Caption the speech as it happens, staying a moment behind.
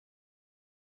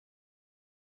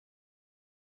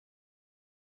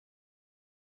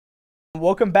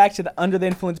Welcome back to the Under the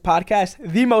Influence podcast,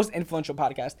 the most influential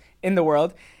podcast in the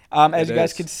world. As you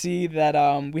guys could see that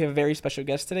we have a very special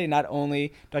guest today. Not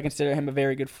only do I consider him a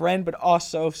very good friend, but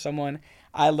also someone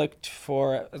I looked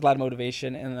for a lot of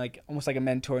motivation and like almost like a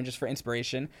mentor and just for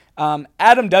inspiration.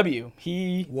 Adam W.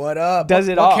 He what up? Does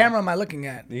it all. What camera am I looking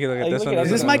at? You can look at this one. Is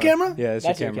this my camera? Yeah, it's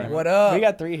your camera. What up? We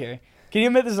got 3 here. Can you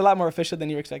admit this is a lot more official than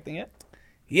you were expecting it?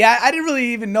 Yeah, I didn't really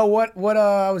even know what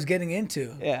I was getting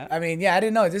into. Yeah. I mean, I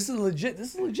didn't know. This is legit.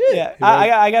 Yeah.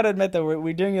 I got to admit that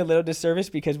we're doing you a little disservice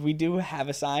because we do have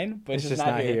a sign, but it's just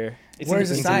not here. Where's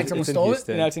the sign? Someone stole it?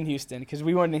 No, it's in Houston because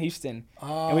we weren't in Houston.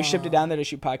 And we shipped it down there to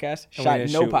shoot podcasts. Shot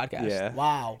no podcast. Yeah.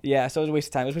 Wow. Yeah, so it was a waste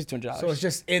of time. It was $200. So it's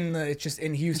just in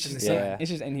Houston. Yeah.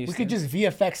 It's just in Houston. We could just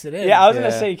VFX it in. Yeah, I was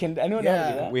going to say, can anyone know how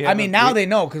to do that? I mean, now they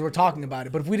know because we're talking about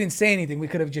it. But if we didn't say anything, we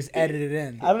could have just edited it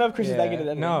in. I don't know if Chris is that good at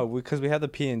that. No, because we have the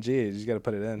PNG. You just got to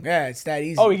put it in. Yeah, it's that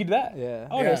easy. Oh, we could do that? Yeah.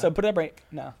 Oh, okay, so put it up right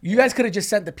now. You guys could have just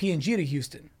sent the PNG to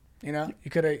Houston. You know?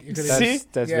 You could have. See?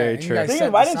 That's very true.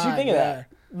 Why didn't you think of that?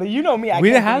 But you know me. We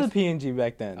didn't have the PNG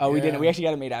back then. Oh, we didn't. We actually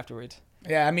got it made afterwards.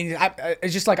 Yeah, I mean,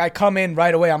 it's just like I come in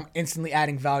right away. I'm instantly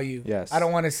adding value. Yes. I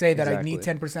don't want to say that I need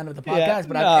 10% of the podcast,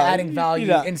 but I'm adding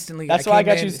value instantly. That's why I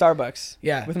got you Starbucks.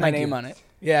 Yeah, with my name on it.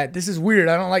 Yeah, this is weird.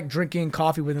 I don't like drinking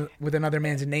coffee with another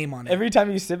man's name on it. Every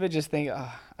time you sip it, just think,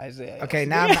 oh, Isaiah. Okay,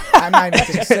 now I'm not even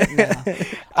gonna sip now.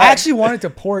 I actually wanted to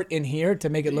pour it in here to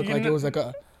make it look like it was like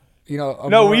a.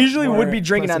 No, we usually would be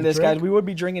drinking on this, guys. We would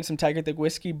be drinking some Tiger Thick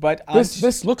whiskey, but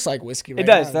this looks like whiskey. Right it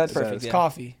does. now. That's perfect. It's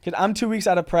coffee. Because I'm 2 weeks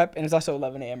out of prep, and it's also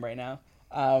 11 a.m. right now.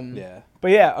 Yeah.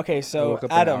 But yeah, okay. So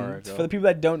Adam, for the people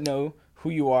that don't know who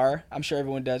you are, I'm sure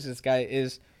everyone does. This guy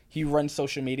he runs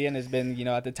social media and has been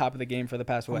at the top of the game for the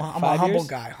past 5 years. I'm a humble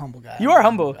guy. You are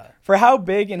humble for how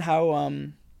big and how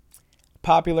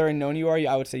popular and known you are.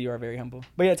 I would say you are very humble.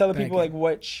 But yeah, tell the people like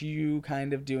what you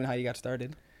kind of do and how you got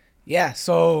started. Yeah,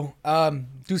 so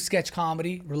do sketch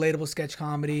comedy, relatable sketch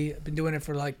comedy. I've been doing it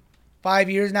for like 5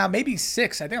 years now, maybe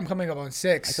 6. I think I'm coming up on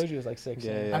 6. I told you it was like 6.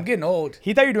 Yeah. I'm getting old.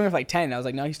 He thought you were doing it for like 10. I was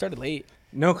like, no, he started late.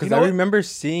 No, because I remember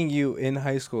seeing you in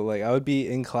high school. Like, I would be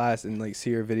in class and like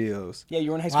see your videos. Yeah, you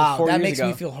were in high school 4 years ago. That makes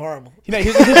me feel horrible.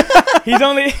 He's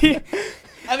only...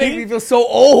 That makes me feel so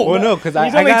old. Well, no, because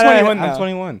I'm 21 now. I'm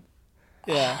 21.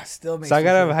 Yeah, still makes so I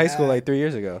got out of high bad. school like 3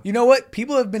 years ago. You know what?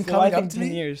 People have been coming up to 10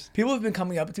 me. Years. People have been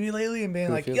coming up to me lately and being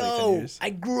like, "Yo,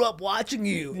 I grew up watching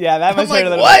you." Yeah, that must I'm hurt like, a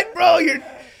little what, bro? You're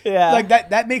like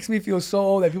that makes me feel so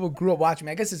old that people grew up watching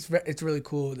me. I guess it's really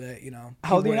cool that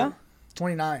How old are you now?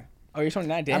 29. Oh, you're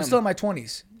 29. Damn. I'm still in my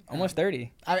 20s. Almost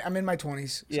 30. I'm in my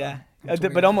 20s. So yeah.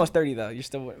 But almost 30 though. You're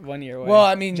still 1 year away. Well,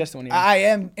 I mean, just 1 year. I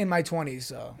am in my 20s,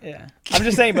 so yeah. I'm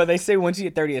just saying, but they say once you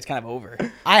get 30, it's kind of over.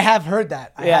 I have heard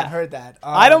that. I have heard that.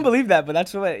 I don't believe that, but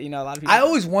that's what a lot of people. I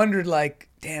always wondered, like,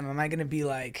 damn, am I gonna be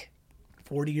like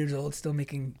 40 years old still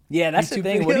making? Yeah, that's the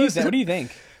thing. What do you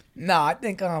think? No, I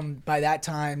think by that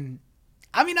time,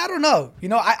 I mean, I don't know.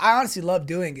 I honestly love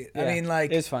doing it. Yeah, I mean,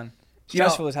 like, it's fun.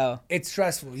 Stressful as hell. It's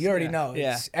stressful. You already know.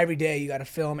 Yeah. It's every day you got to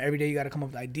film. Every day you got to come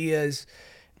up with ideas.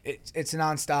 It's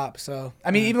nonstop. So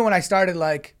I mean, even when I started,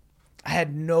 like, I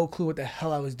had no clue what the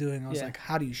hell I was doing. I was like,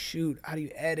 how do you shoot? How do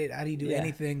you edit? How do you do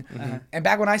anything? And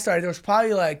back when I started, there was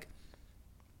probably like,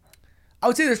 I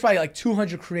would say there's probably like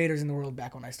 200 creators in the world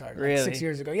back when I started. Really? Like 6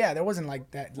 years ago. Yeah, there wasn't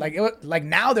like that. Like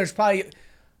now there's probably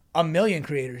 1 million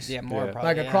creators. Yeah, more probably.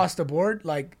 Like across the board,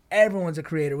 like everyone's a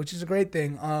creator, which is a great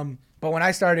thing. But when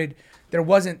I started, there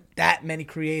wasn't that many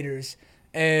creators,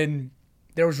 and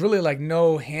there was really like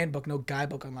no handbook, no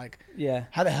guidebook on like,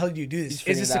 how the hell do you do this?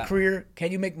 Is this a career?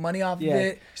 Can you make money off of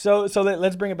it? So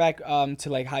let's bring it back to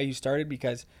like how you started,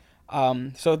 because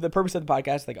so the purpose of the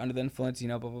podcast, like Under the Influence,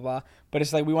 blah blah blah. But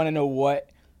it's like we want to know what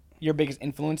your biggest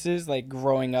influence is, like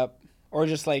growing up, or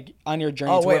just like on your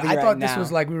journey. Oh wait, I thought this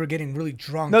was like we were getting really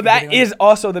drunk. No, that is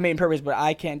also the main purpose, but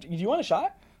I can't. Do you want a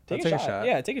shot? Take a shot.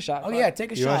 Yeah, take a shot. Oh yeah,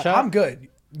 take a You want shot. a shot? I'm good.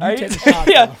 You take a shot.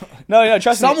 Yeah. No,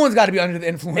 trust me. Someone's got to be under the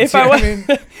influence.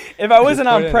 If I wasn't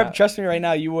on prep, trust me right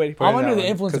now, you would. I'm under the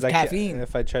influence of caffeine.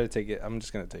 If I try to take it, I'm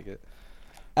just gonna take it.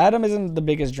 Adam isn't the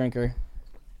biggest drinker.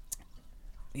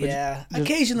 Yeah,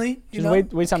 occasionally. Just wait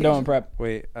till I'm done with prep.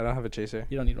 Wait, I don't have a chaser.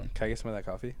 You don't need one. Can I get some of that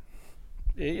coffee?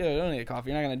 You don't need a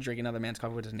coffee. You're not gonna drink another man's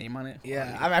coffee with his name on it.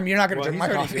 Yeah, I mean, you're not gonna drink my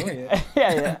coffee.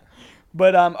 Yeah.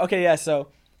 But okay, yeah. So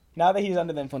now that he's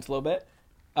under the influence a little bit,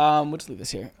 we'll just leave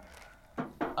this here.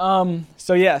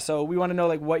 So we want to know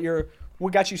like what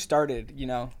got you started.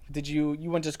 Did you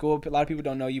went to school? A lot of people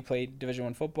don't know you played Division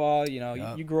I football.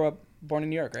 You grew up, born in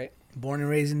New York, right? Born and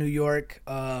raised in New York.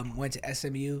 Went to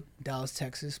SMU, Dallas,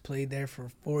 Texas. Played there for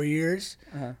 4 years.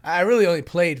 I really only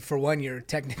played for 1 year,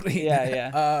 technically.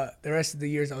 Yeah. The rest of the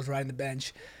years I was riding the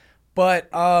bench. But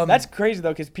that's crazy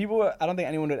though, because people, I don't think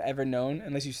anyone would have ever known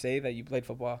unless you say that you played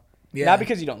football. Yeah. Not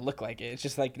because you don't look like it. It's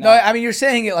just like no. I mean, you're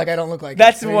saying it like I don't look like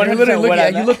that's it. That's 100% what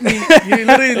I meant. You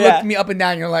literally looked me up and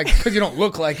down. You're like, because you don't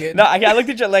look like it. No, I looked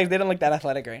at your legs. They don't look that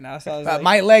athletic right now. So I was like,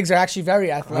 my legs are actually very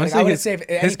athletic. I would say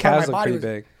if his calves look pretty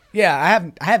big.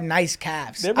 Yeah, I have nice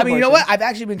calves. I mean, you know what? I've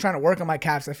actually been trying to work on my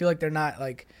calves. I feel like they're not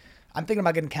like. I'm thinking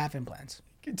about getting calf implants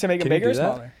to make them bigger or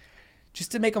smaller.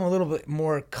 Just to make them a little bit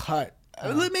more cut.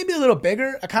 Maybe a little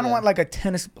bigger. I kind of want like a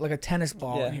tennis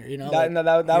ball in here, you know.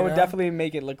 That would definitely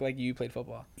make it look like you played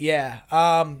football. Yeah.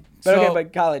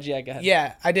 But college, go ahead.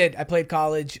 Yeah, I did. I played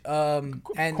college. And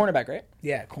cornerback, right?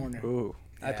 Yeah, corner. Ooh.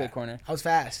 I played corner. I was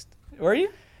fast. Were you?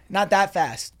 Not that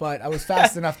fast, but I was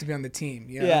fast enough to be on the team.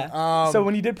 You know? Yeah. So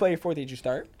when you did play your fourth, did you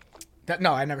start?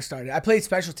 No, I never started. I played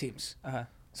special teams. Uh-huh.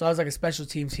 So I was like a special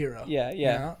teams hero. Yeah. You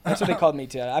know? That's what they called me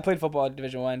too. I played football at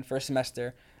Division I first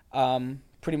semester.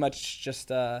 Pretty much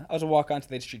just I was a walk-on, so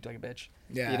they'd treat you like a bitch.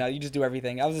 Yeah. You know, you just do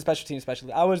everything. I was a special team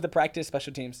specialist. I was the practice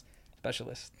special teams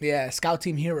specialist. Yeah, scout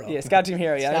team hero. Yeah, scout team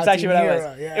hero. Yeah, that's actually what I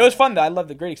was. Yeah. It was fun though. I loved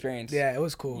the great experience. Yeah, it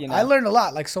was cool. You know? I learned a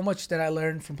lot. Like so much that I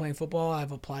learned from playing football,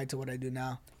 I've applied to what I do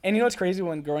now. And you know what's crazy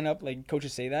when growing up, like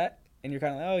coaches say that, and you're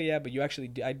kind of like, oh yeah, but you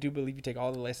actually, I do believe you take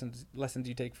all the lessons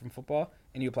you take from football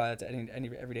and you apply that to any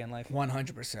every day in life.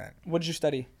 100%. What did you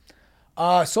study?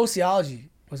 Sociology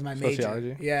was my major.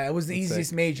 Sociology? Yeah, it was the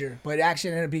easiest major, but it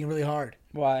actually ended up being really hard.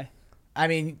 Why? I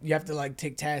mean, you have to like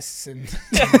take tests and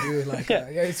do like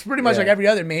it's pretty much like every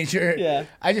other major. Yeah.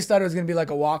 I just thought it was gonna be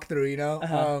like a walkthrough, you know.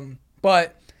 Uh-huh.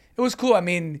 But it was cool. I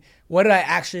mean, what did I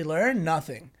actually learn?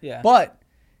 Nothing. Yeah. But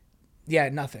yeah,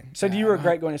 nothing. So do you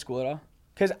regret going to school at all?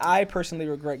 Because I personally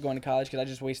regret going to college because I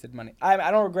just wasted money.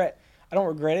 I don't regret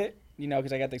it, you know,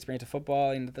 because I got the experience of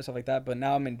football and stuff like that. But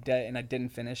now I'm in debt and I didn't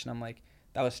finish, and I'm like,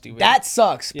 that was stupid. That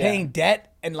sucks. Yeah. Paying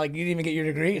debt and like you didn't even get your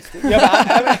degree.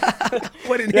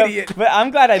 What an idiot. But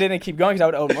I'm glad I didn't keep going because I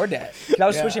would owe more debt. Because I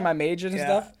was switching my majors and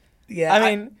stuff. Yeah.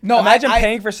 I mean, imagine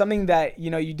paying for something that you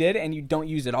know you did and you don't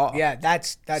use at all. Yeah,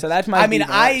 that's so that's my. I mean,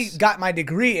 I got my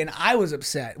degree and I was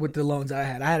upset with the loans I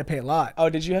had. I had to pay a lot. Oh,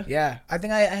 did you? Yeah, I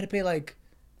think I had to pay like.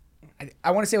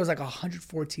 I want to say it was like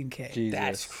 $114K. Jesus.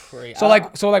 That's crazy. So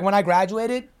like when I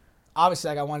graduated, obviously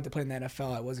like I wanted to play in the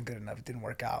NFL. I wasn't good enough. It didn't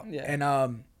work out. Yeah. And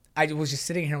I was just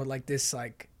sitting here with like this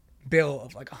like bill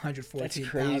of like $114,000. That's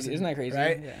crazy. Isn't that crazy?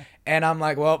 Right. Yeah. And I'm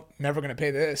like, well, never gonna pay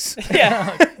this.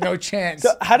 Yeah. No chance.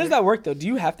 So how does that work though? Do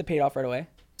you have to pay it off right away?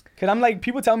 Because I'm like,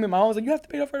 people tell me, my mom was like, you have to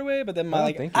pay it off right away. But then my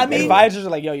advisors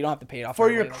are like, yo, you don't have to pay it off for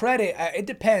right your away. credit. It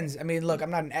depends. I mean, look, I'm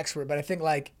not an expert, but I think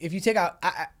like if you take out,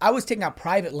 I was taking out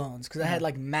private loans because I had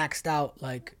like maxed out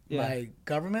like my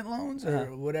government loans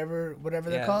or whatever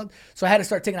they're called. So I had to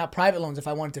start taking out private loans if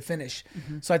I wanted to finish.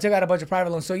 So I took out a bunch of private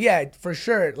loans. So yeah, for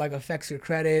sure, it like affects your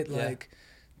credit like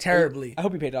terribly. I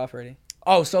hope you paid it off already.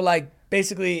 Oh, so like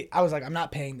basically, I was like, I'm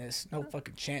not paying this. No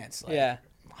fucking chance. Like, yeah.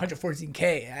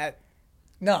 114K.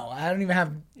 No, I don't even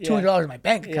have $200 in my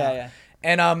bank account. Yeah.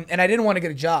 And I didn't want to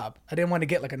get a job. I didn't want to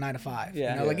get like a 9 to 5.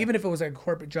 Yeah. You know, like even if it was like a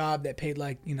corporate job that paid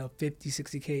like, you know, 50,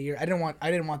 60K a year, I didn't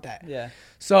want that. Yeah.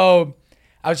 So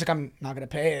I was like, I'm not gonna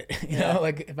pay it. You know,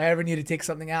 like if I ever need to take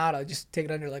something out, I'll just take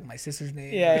it under like my sister's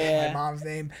name, my mom's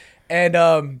name.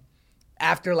 And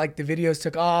after like the videos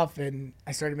took off and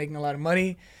I started making a lot of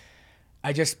money,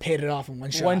 I just paid it off in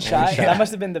one shot. One shot? That must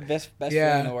have been the best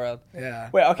feeling in the world. Yeah.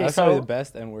 Wait, okay, that's probably the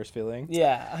best and worst feeling.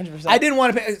 Yeah, 100%. I didn't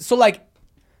want to pay. So like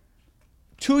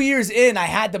 2 years in, I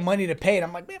had the money to pay it.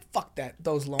 I'm like, man, fuck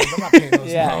those loans. I'm not paying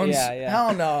those loans. Yeah.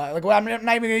 Hell no. Like, well, I'm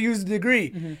not even gonna use the degree.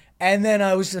 Mm-hmm. And then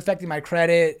it was just affecting my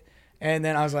credit. And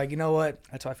then I was like, you know what?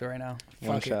 That's how I feel right now.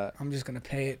 Fuck it. I'm just gonna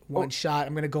pay it one shot.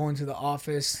 I'm gonna go into the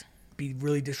office, be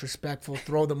really disrespectful,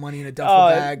 throw the money in a duffel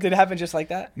bag. Did it happen just like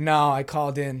that? No, I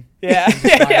called in. Yeah.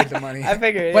 The money. I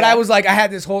figured. But I was like, I had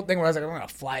this whole thing where I was like, I'm gonna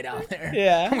fly down there.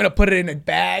 Yeah. I'm gonna put it in a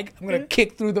bag. I'm gonna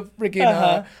kick through the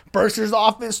freaking bursar's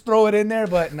office, throw it in there.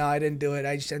 But no, I didn't do it.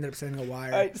 I just ended up sending a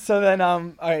wire. All right. So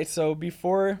then, so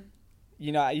before,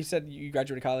 you know, you said you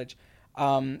graduated college,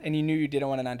 and you knew you didn't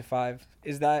want a 9 to 5.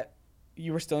 Is that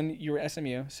you were at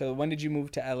SMU? So when did you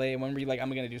move to LA? And when were you like, I'm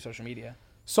gonna do social media?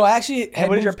 So I actually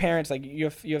what did your parents like? You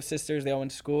have sisters. They all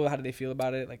went to school. How did they feel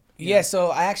about it? Like so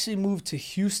I actually moved to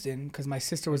Houston because my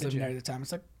sister was living there at the time.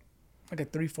 It's like a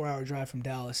 3-4 hour drive from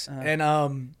Dallas, and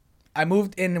I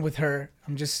moved in with her.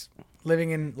 I'm just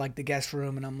living in like the guest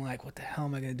room, and I'm like, what the hell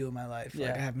am I gonna do in my life?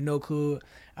 Like I have no clue.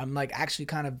 I'm like actually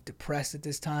kind of depressed at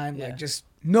this time. Like just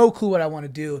no clue what I want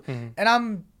to do, and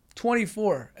I'm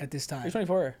 24 at this time. You're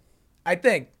 24. I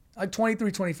think like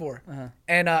 23, 24,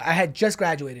 and I had just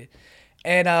graduated.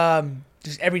 And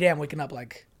just every day I'm waking up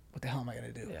like, what the hell am I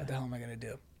going to do? What the hell am I going to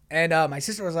do? And my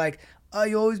sister was like, "Oh,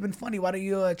 you always been funny. Why don't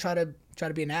you try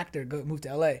to be an actor? Go move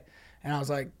to LA." And I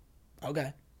was like,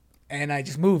 "Okay." And I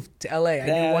just moved to LA. I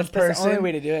knew one person. That's the only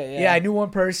way to do it. Yeah, I knew one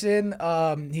person.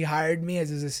 He hired me as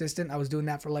his assistant. I was doing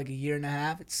that for like a year and a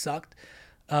half. It sucked.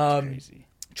 Crazy.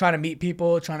 Trying to meet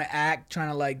people, trying to act, trying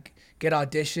to like get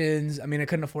auditions. I mean, I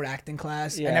couldn't afford acting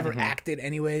class. I never acted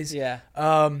anyways. Yeah.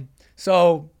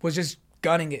 So was just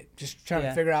gunning it, just trying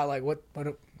to figure out like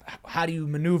how do you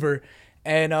maneuver.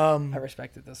 And I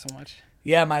respected this so much.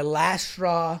 Yeah, my last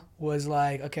straw was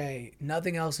like, okay,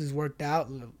 nothing else has worked out.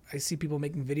 I see people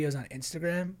making videos on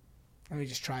Instagram. Let me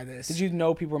just try this. Did you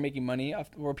know people were making money?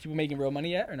 Were people making real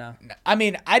money yet or no? I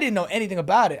mean, I didn't know anything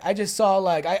about it. I just saw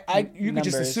like you could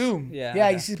just assume. Yeah. Yeah,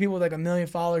 you see people with like 1 million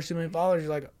followers, 2 million followers.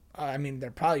 You're like, I mean, they're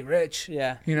probably rich.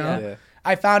 Yeah. You know. Yeah.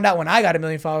 I found out when I got 1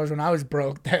 million followers when I was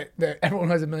broke that everyone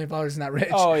who has 1 million followers is not rich.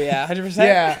 Oh yeah, 100%.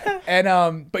 Yeah,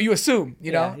 and but you assume,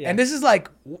 you know. Yeah. And this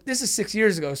is 6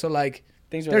 years ago, so like.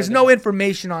 There's no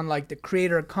information on like the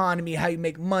creator economy, how you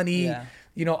make money,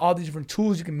 you know, all these different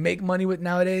tools you can make money with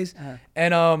nowadays.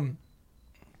 And I'm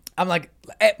like,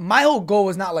 my whole goal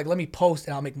was not like, let me post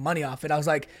and I'll make money off it. I was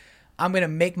like, I'm going to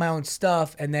make my own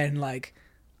stuff. And then like,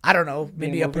 I don't know,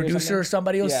 maybe a producer or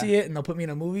somebody will see it and they'll put me in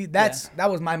a movie. That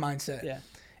was my mindset. Yeah.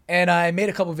 And I made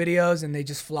a couple videos and they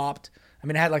just flopped. I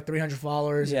mean, I had like 300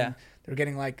 followers. Yeah. And they were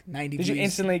getting like 90 Did views. you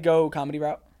instantly go comedy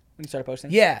route when you started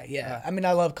posting? Yeah. I mean,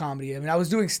 I love comedy. I mean, I was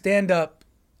doing stand-up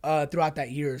throughout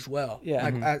that year as well. Yeah.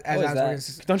 Like, as I was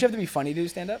working. Don't you have to be funny to do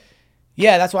stand-up?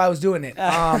 Yeah, that's why I was doing it.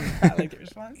 I like the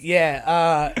response.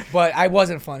 Yeah, but I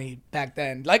wasn't funny back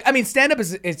then. Like, I mean, stand-up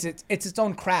is it's its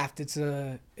own craft. It's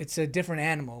a different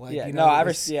animal. Like, you know,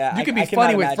 you can be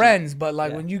funny with friends, but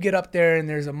like when you get up there and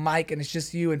there's a mic and it's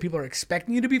just you and people are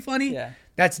expecting you to be funny,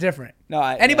 that's different. No,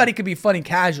 anybody could be funny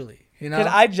casually. You know,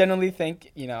 because I generally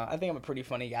think, I think I'm a pretty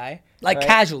funny guy. Like right?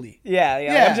 Casually. Yeah.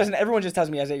 Everyone just tells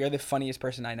me you're the funniest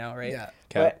person I know, right?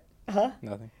 Yeah.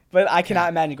 Nothing. But I cannot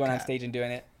imagine going on stage and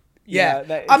doing it.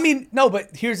 Yeah. I mean, no,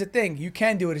 but here's the thing. You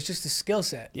can do it. It's just a skill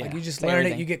set. Yeah. Like, you just learn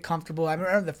it. You get comfortable. I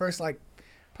remember the first,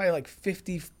 probably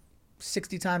 50,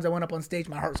 60 times I went up on stage.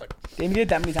 My heart was like... Damn, you did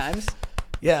that many times?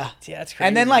 Yeah. Yeah, that's crazy.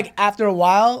 And then, after a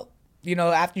while,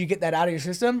 after you get that out of your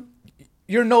system...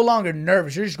 You're no longer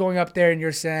nervous. You're just going up there and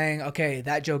you're saying, okay,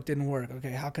 that joke didn't work.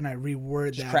 Okay, how can I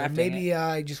reword that? Or maybe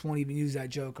I just won't even use that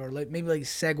joke. Or maybe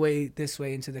segue this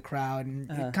way into the crowd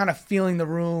and kind of feeling the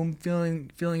room,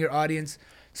 feeling your audience.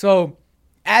 So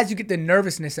as you get the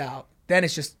nervousness out, then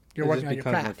it's just you're working on your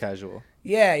craft. More casual.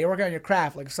 Yeah, you're working on your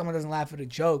craft. Like if someone doesn't laugh at a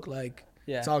joke,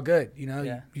 it's all good.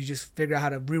 You just figure out how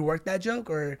to rework that joke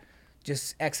or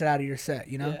just exit out of your set,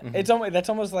 you know? Yeah. Mm-hmm. That's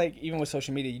almost like even with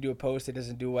social media, you do a post, it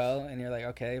doesn't do well, and you're like,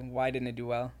 okay, why didn't it do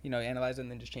well? Analyze it and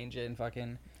then just change it and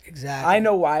fucking... Exactly. I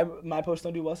know why my posts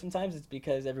don't do well sometimes. It's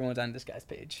because everyone's on this guy's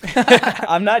page.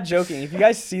 I'm not joking. If you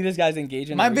guys see this guy's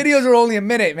engagement... My videos are only a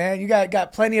minute, man. You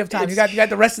got plenty of time. You got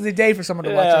the rest of the day for someone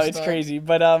to watch your it's stuff. crazy.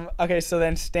 But, okay, so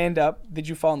then stand up. Did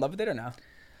you fall in love with it or no?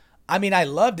 I mean, I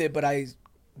loved it, but I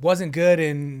wasn't good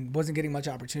and wasn't getting much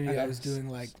opportunity.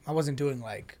 Okay. I wasn't doing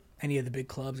any of the big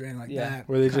clubs or anything like that.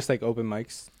 Were they just open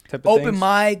mics type of things?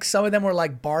 Mics. Some of them were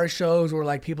bar shows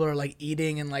where people are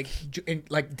eating and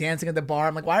dancing at the bar.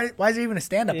 I'm like, why is there even a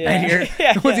stand up night here?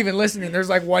 No one's even listening. There's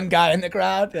one guy in the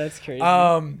crowd. That's crazy.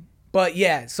 But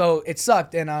yeah, so it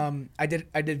sucked, and I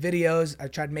did videos. I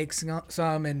tried to make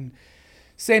some, and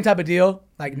same type of deal,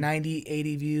 90,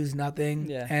 80 views, nothing.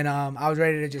 Yeah. And I was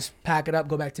ready to just pack it up,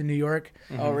 go back to New York.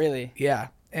 Mm-hmm. Oh really? Yeah.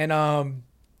 And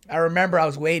I remember I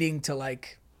was waiting to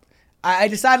I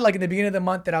decided in the beginning of the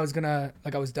month that I was gonna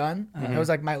I was done. It was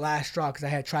my last straw because I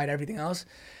had tried everything else,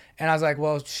 and I was like,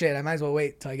 well, shit, I might as well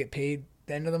wait till I get paid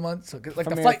the end of the month. So the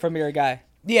flight from your guy.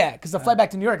 Yeah, because the flight back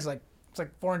to New York is it's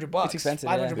 $400. It's expensive.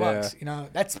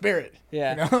 $500. That's Spirit.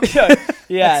 Yeah.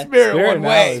 Yeah. That's Spirit one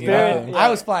way. Spirit, I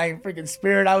was flying freaking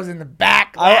Spirit. I was in the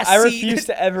back. I refuse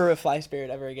to ever fly Spirit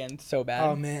ever again. So bad.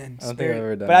 Oh man, I don't think I've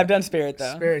ever done. But I've done Spirit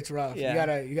though. Spirit's rough.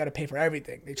 Yeah. You gotta pay for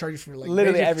everything. They charge you for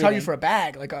literally everything. Charge you for a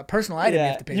bag, a personal item. You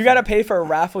have to pay. You gotta pay for a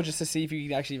raffle just to see if you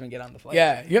can actually even get on the flight.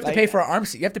 Yeah. You have to pay for an arm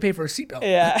seat. You have to pay for a seatbelt.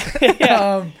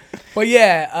 Yeah. But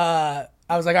yeah.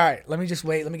 I was like, all right, let me just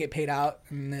wait. Let me get paid out,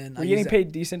 and then. Were you getting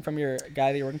paid decent from your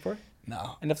guy that you're working for?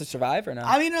 No. Enough to survive or no?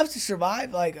 I mean, enough to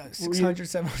survive, $600,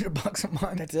 $700 a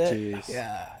month. That's it. Jeez.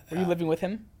 Yeah. Were you living with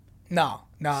him? No.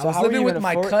 So I was living with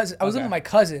my cousin. I was living with my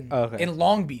cousin in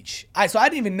Long Beach. So I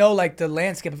didn't even know the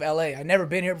landscape of LA. I'd never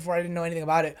been here before. I didn't know anything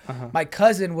about it. My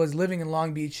cousin was living in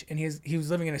Long Beach, and he was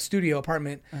living in a studio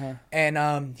apartment,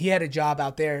 and he had a job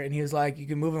out there, and he was like, "You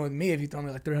can move in with me if you throw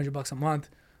me $300 a month."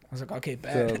 I was like, okay,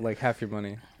 bad. So like half your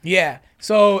money. Yeah.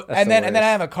 So That's and the then I worst.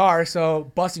 have a car,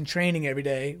 so bus and training every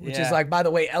day, which is like, by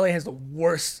the way, LA has the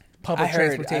worst public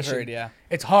transportation. I've heard, yeah.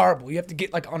 It's horrible. You have to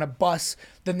get like on a bus,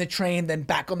 then the train, then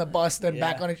back on the bus, then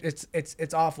back on it.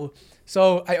 It's awful.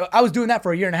 So I was doing that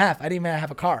for a year and a half. I didn't even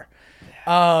have a car.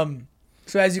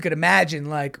 So as you could imagine,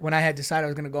 like when I had decided I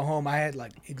was gonna go home, I had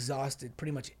like exhausted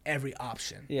pretty much every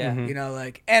option. Yeah. You know,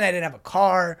 like, and I didn't have a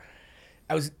car.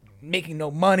 I was making no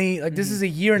money. Like this is a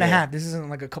year and a half. This isn't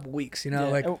like a couple weeks. You know,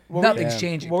 like nothing's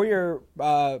changing. What were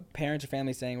your parents or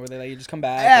family saying? Were they like, you just come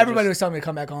back? Yeah, everybody was telling me to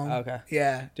come back home. Okay.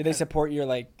 Yeah. Did they support your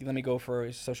like, let me go for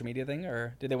a social media thing,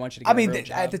 or did they want you to? Get I mean,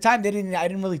 at the time they didn't. I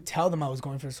didn't really tell them I was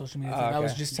going for a social media thing. Okay. I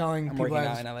was just telling people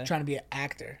I was trying to be an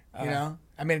actor. You know.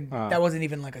 I mean, that wasn't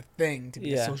even like a thing to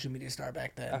be a social media star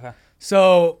back then. Okay.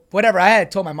 So whatever, I had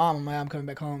told my mom, I'm coming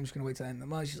back home. I'm just gonna wait till the end of the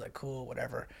month. She's like, cool,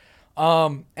 whatever.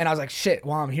 And I was like, shit.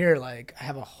 While I'm here, like, I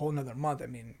have a whole nother month. I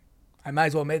mean, I might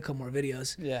as well make a couple more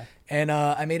videos. Yeah. And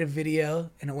I made a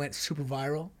video, and it went super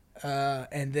viral.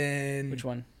 And then Which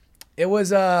one? it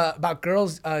was about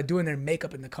girls doing their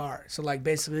makeup in the car. So like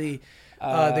basically,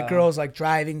 the girl's like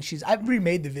driving. I've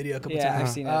remade the video a couple times. I've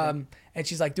seen it. And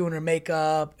she's like doing her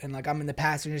maketop, and like I'm in the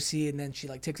passenger seat, and then she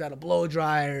like takes out a blow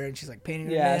dryer, and she's like painting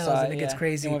her nails, and it gets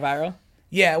crazy. It went viral.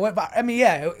 Yeah, it went viral. I mean,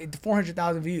 yeah,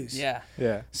 400,000 views. Yeah.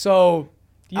 Yeah. So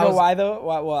you know why though?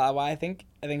 Why I think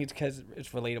it's because it's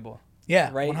relatable. Yeah,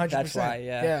 right. 100%. That's why.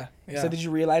 Yeah. So did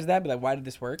you realize that? But like, why did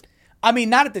this work? I mean,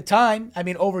 not at the time. I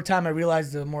mean, over time, I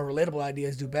realized the more relatable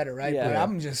ideas do better, right? Yeah. But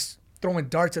I'm just throwing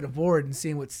darts at a board and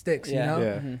seeing what sticks, you know?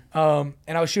 Yeah. Mm-hmm.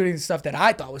 And I was shooting stuff that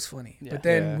I thought was funny. Yeah. But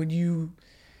then when you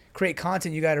create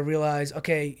content, you got to realize,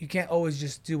 okay, you can't always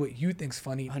just do what you think's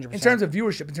funny. 100%. In terms of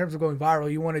viewership, in terms of going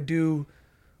viral, you want to do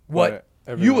what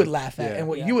you would laugh at and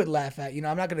what you would laugh at. You know,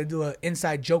 I'm not going to do an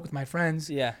inside joke with my friends.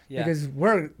 Yeah. Because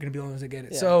we're going to be the ones that get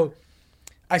it. Yeah. So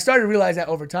I started to realize that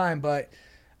over time, but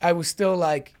I was still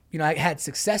like, you know, I had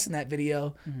success in that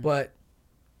video, but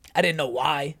I didn't know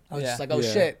why. I was just like, oh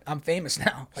shit, I'm famous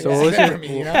now. Like, so what was, for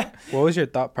me, you know? What was your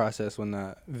thought process when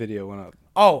that video went up?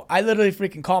 Oh, I literally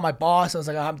freaking called my boss. I was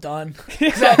like, oh, I'm done.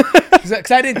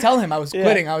 Because I didn't tell him I was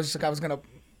quitting. I was just like, I was going to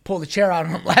pull the chair out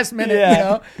on him last minute,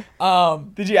 you know?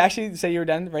 Did you actually say you were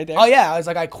done right there? Oh, yeah. I was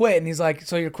like, I quit. And he's like,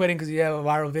 so you're quitting because you have a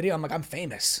viral video? I'm like, I'm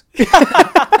famous.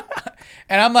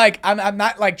 And I'm like, I'm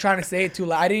not like trying to say it too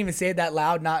loud. I didn't even say it that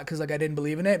loud, not because like I didn't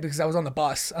believe in it, because I was on the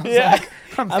bus. I was like,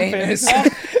 I'm famous.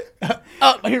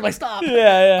 Oh, here's my stop.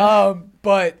 Yeah.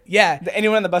 But yeah. Did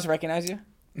anyone on the bus recognize you?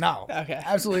 No. Okay.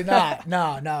 Absolutely not.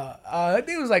 No. I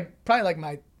think it was like probably like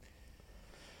my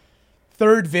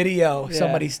third video.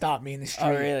 Somebody stopped me in the street.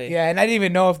 Oh, really? Yeah, and I didn't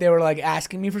even know if they were like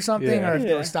asking me for something or if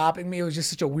they Yeah. were stopping me. It was just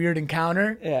such a weird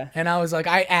encounter. Yeah. And I was like,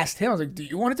 I asked him, I was like, do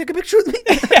you want to take a picture with me?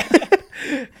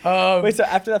 Wait, so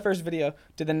after that first video,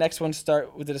 did the next one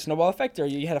start? Was it a snowball effect, or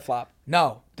you had a flop?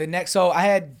 No, the next. So I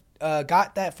had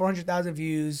got that 400,000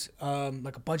 views.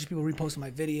 Like a bunch of people reposted my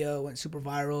video, went super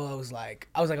viral. I was like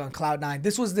on cloud nine.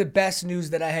 This was the best news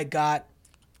that I had got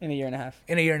In a year and a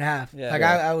half. Yeah. Like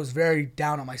Yeah. I was very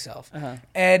down on myself,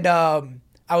 and I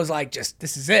was like, just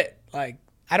this is it. Like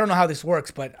I don't know how this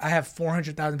works, but I have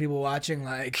 400,000 people watching.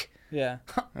 Like. Yeah.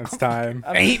 It's time.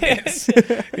 Famous,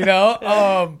 you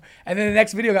know. And then the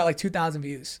next video got like 2,000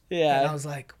 views. Yeah. And I was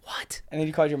like, what? And then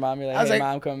you called your mom. You're like, I was hey, like-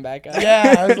 mom, coming back.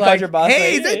 Yeah, I was You called like, your boss,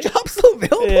 hey, like, is that job still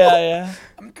available? Yeah.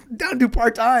 I'm down to do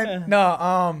part time.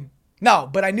 No,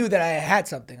 but I knew that I had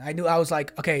something. I knew I was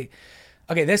like, okay,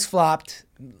 this flopped.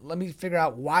 Let me figure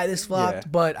out why this flopped.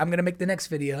 Yeah. But I'm gonna make the next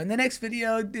video, and the next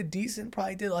video did decent.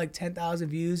 Probably did like 10,000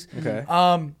 views. Okay.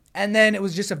 And then it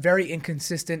was just a very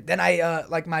inconsistent. Then I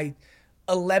like my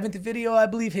 11th video, I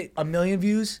believe, hit 1 million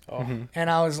views. And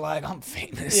I was like, I'm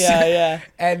famous. Yeah.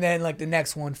 And then like the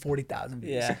next one, 40,000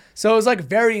 views. Yeah. So it was like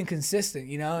very inconsistent,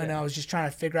 you know. And I was just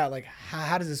trying to figure out like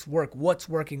how does this work? What's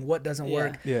working? What doesn't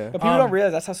work? Yeah. But people don't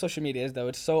realize that's how social media is, though.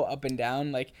 It's so up and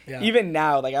down. Like even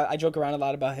now, like I joke around a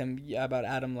lot about him, about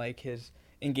Adam, like his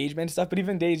engagement and stuff. But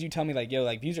even days you tell me like, yo,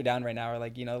 like views are down right now, or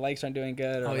like, you know, likes aren't doing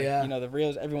good, or like, you know, the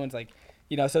reels, everyone's like,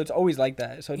 you know, so it's always like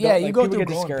that. So Yeah, don't, you like, go people through get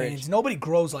growing discouraged. pains. Nobody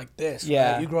grows like this.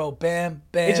 Yeah. Right? You grow bam,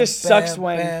 bam. It just bam, sucks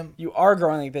when bam. you are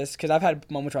growing like this, because I've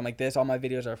had moments where I'm like this. All my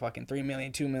videos are fucking 3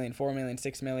 million, 2 million, 4 million,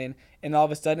 6 million, and all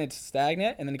of a sudden it's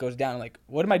stagnant, and then it goes down. I'm like,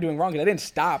 what am I doing wrong? Because I didn't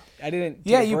stop. I didn't.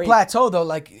 Yeah, take a you break. plateau though.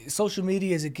 Like social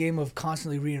media is a game of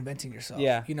constantly reinventing yourself.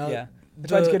 Yeah, you know. yeah.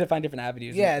 That's why it's good to find different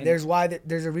avenues. Yeah, and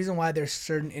there's a reason why there's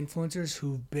certain influencers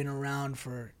who've been around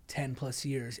for 10 plus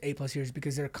years, 8 plus years,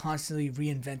 because they're constantly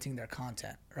reinventing their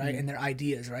content, right, and their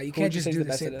ideas, right. You Who can't would you just say is do the the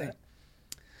best same at thing.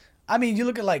 I mean, you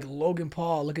look at like Logan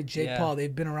Paul, look at Jake Yeah. Paul.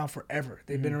 They've been around forever.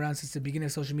 They've been around since the beginning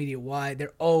of social media. Why?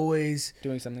 They're always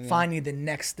Doing something. finding the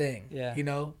next thing. Yeah. You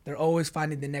know, they're always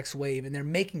finding the next wave, and they're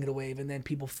making it a wave, and then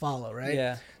people follow, right?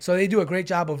 Yeah. So they do a great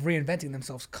job of reinventing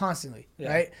themselves constantly, Yeah.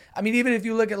 right? I mean, even if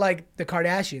you look at like the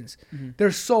Kardashians,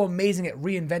 they're so amazing at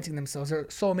reinventing themselves. They're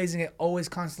so amazing at always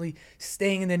constantly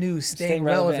staying in the news, staying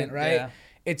relevant, right? Yeah.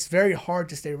 It's very hard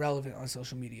to stay relevant on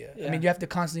social media. Yeah. I mean, you have to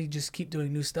constantly just keep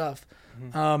doing new stuff.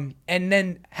 And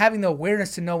then having the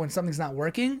awareness to know when something's not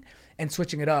working and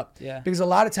switching it up. Yeah. Because a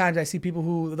lot of times I see people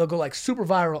who they'll go like super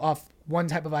viral off one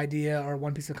type of idea or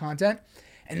one piece of content,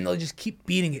 and they'll just keep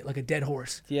beating it like a dead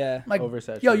horse. Yeah. Like,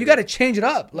 Oversaturated. yo, you got to change it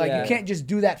up. Like, Yeah. you can't just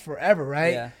do that forever,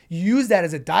 right? Yeah. You use that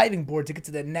as a diving board to get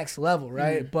to the next level,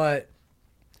 right? But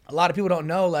a lot of people don't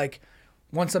know, like,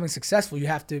 once something's successful, you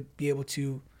have to be able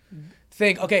to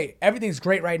think, okay, everything's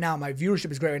great right now. My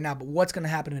viewership is great right now, but what's going to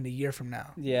happen in a year from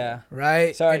now? Yeah.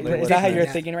 Right? Sorry, And is predict that how you're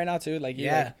that. thinking right now too? Like, you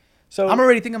Yeah. like, so I'm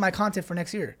already thinking my content for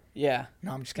next year. yeah.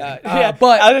 No, I'm just kidding. Yeah,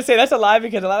 But I was gonna say that's a lie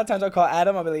because a lot of times I'll call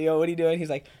Adam. I'll be like, "Yo, what are you doing?" He's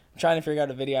like, "I'm trying to figure out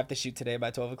a video I have to shoot today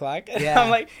by 12 o'clock." And Yeah. I'm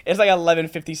like, "It's like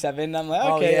 11:57." I'm like,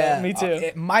 "Okay, yeah, me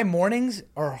too." My mornings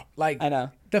are like, I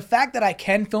know. the fact that I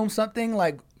can film something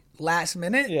like last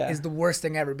minute Yeah. is the worst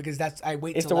thing ever because I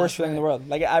wait It's till the worst last feeling in the minute. world.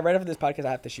 Like, right after this podcast,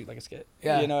 I have to shoot like a skit.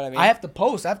 Yeah. You know what I mean? I have to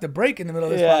post. I have to break in the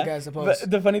middle of this podcast to post. But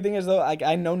the funny thing is though, like,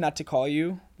 I know not to call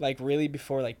you like really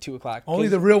before like 2 o'clock. Only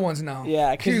the real ones know.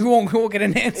 Yeah, 'cause- you won't get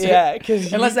an answer. Yeah,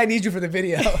 because unless I need you for the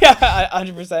video. yeah,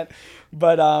 100%.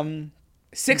 But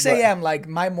 6 a.m. like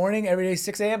my morning every day.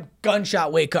 6 a.m.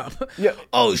 gunshot wake up. Yeah.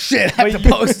 Oh shit! I have but to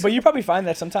post. But you probably find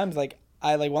that sometimes like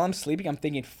I like while I'm sleeping, I'm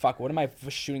thinking, "Fuck, what am I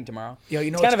shooting tomorrow?" Yo,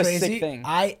 you know it's what's kind of crazy? a sick thing.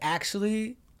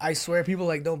 I swear, people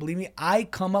like don't believe me. I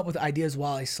come up with ideas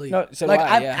while I sleep. No, so do like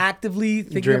I, I'm yeah. actively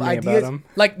thinking of Dreaming about ideas. 'em.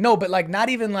 Like no, but like not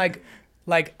even like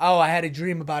oh I had a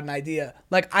dream about an idea.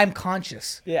 Like I'm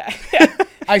conscious. Yeah.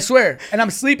 I swear, and I'm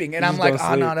sleeping, and I'm just like,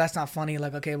 don't oh no, sleep. that's not funny.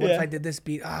 Like okay, what if Yeah. I did this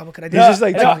beat? What could I do? He's just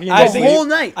like No, talking I about think the whole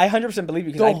night. I 100% believe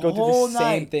you because The I go through whole the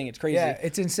same night. thing. It's crazy. Yeah,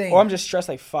 it's insane. Or I'm just stressed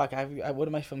like, fuck, what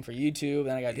am I filming for YouTube?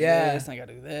 Then I gotta do Yeah. this, and I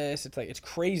gotta do this. It's like, it's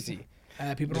crazy.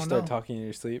 People Just don't start know. talking in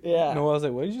your sleep. Yeah. No, I was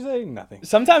like, what did you say? Nothing.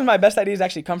 Sometimes my best ideas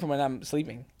actually come from when I'm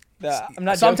sleeping. I'm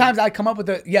not Sometimes joking. I come up with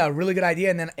a really good idea,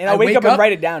 and then And I wake up and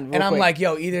write it down real and I'm quick. like,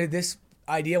 yo, either this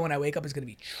idea when I wake up is gonna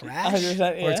be trash,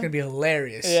 100%, or yeah. it's gonna be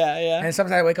hilarious. Yeah, yeah. And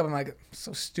sometimes I wake up, I'm like,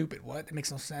 so stupid. What? It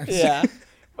makes no sense. Yeah.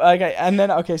 Okay, and then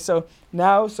so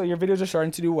now your videos are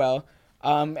starting to do well,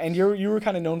 and you were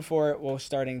kind of known for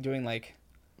starting doing like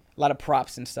a lot of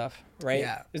props and stuff, right?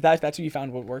 Yeah. That's what you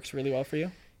found what works really well for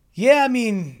you? Yeah, I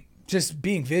mean, just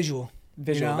being visual.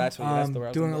 Visual, that's the word I was doing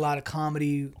looking a for. lot of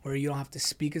comedy where you don't have to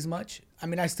speak as much. I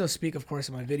mean, I still speak, of course,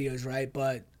 in my videos, right?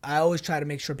 But I always try to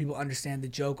make sure people understand the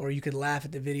joke, or you could laugh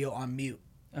at the video on mute.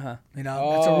 Uh-huh. You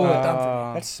know, that's a rule of thumb for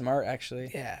me. That's smart,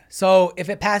 actually. Yeah. So if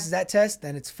it passes that test,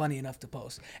 then it's funny enough to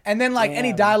post. And then like any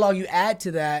Damn. dialogue you add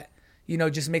to that,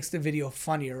 just makes the video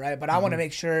funnier, right? But I want to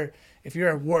make sure if you're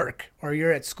at work or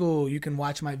you're at school, you can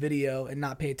watch my video and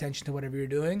not pay attention to whatever you're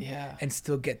doing, Yeah. and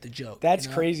still get the joke. That's you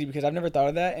know? crazy because I've never thought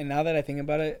of that, and now that I think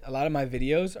about it, a lot of my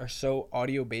videos are so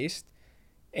audio based,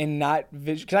 and not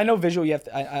visual. Because I know visual, you have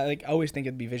to. I like always think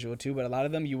it'd be visual too, but a lot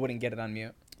of them you wouldn't get it on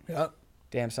mute. Yep.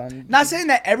 Damn, son. Not saying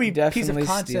that every piece of Definitely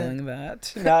content. stealing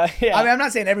that. No, yeah. I mean, I'm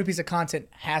not saying every piece of content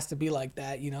has to be like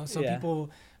that. Some Yeah.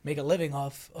 people make a living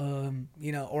off,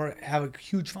 or have a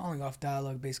huge following off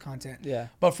dialogue-based content. Yeah.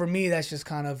 But for me, that's just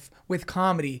kind of with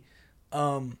comedy.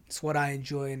 It's what I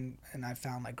enjoy, and I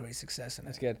found like great success in it.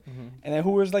 That's good. And then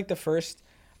who was like the first?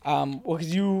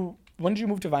 Because when did you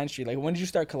move to Vine Street? Like, when did you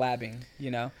start collabing?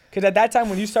 Because at that time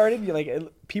when you started,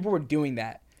 people were doing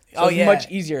that. So it's much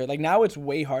easier. Like now it's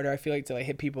way harder. I feel like to like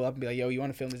hit people up and be like, "Yo, you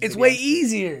want to film this?" It's video? way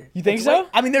easier. You think It's so?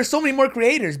 I mean, there's so many more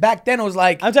creators. Back then, it was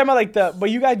like, I'm talking about like but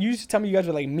you guys used to tell me you guys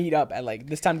would like meet up at like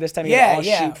this time. You yeah, all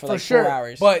yeah, shoot for like 4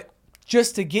 hours. But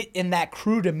just to get in that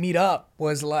crew to meet up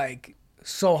was like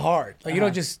so hard. Like they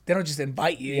don't just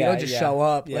invite you. You Yeah, don't just yeah, show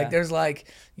up. yeah. Like there's like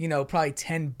probably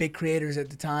 10 big creators at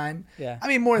the time. Yeah. I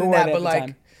mean more Who than were that, they but at the like.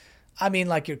 time? I mean,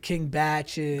 like your King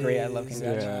Batches. Great, I love King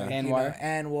Batch. Yeah. Anwar.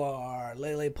 Anwar,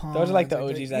 Lele Pons. Those are like the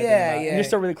OGs that I think Yeah, about. yeah. And you're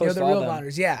still really close the to all real them.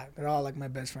 Viners. Yeah, they're all like my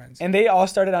best friends. And they all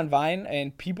started on Vine,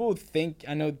 and people think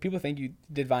you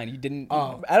did Vine. You didn't.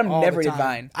 Adam all never the did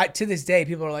time. Vine. To this day,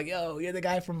 people are like, "Yo, you're the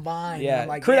guy from Vine." Yeah, I'm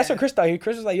like, Chris, that's yeah. what Chris thought.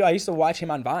 Chris was like, "Yo, I used to watch him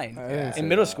on Vine I didn't say in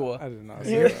middle that. school." I did not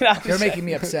say that. You're making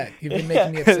me upset. You've been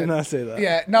making me I upset. did not say that.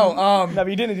 Yeah, no, No, but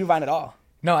you didn't do Vine at all.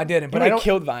 no, I didn't. But But I I don't.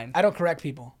 killed Vine. I don't correct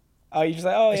people. Oh, you just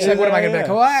like, oh, It's yeah. like, what am I gonna be yeah.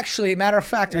 like? Well, actually, matter of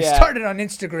fact, I Yeah. started on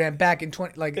Instagram back in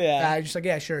 20. Like, Yeah. I just like,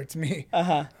 yeah, sure, it's me. Uh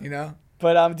huh. You know?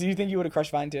 But do you think you would have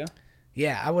crushed Vine too?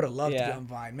 Yeah, I would have loved to be on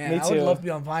Vine, man. I would love to be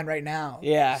on Vine right now.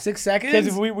 Yeah, 6 seconds.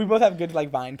 Because we both have good like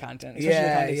Vine content.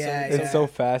 It's so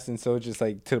fast and so just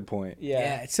like to the point.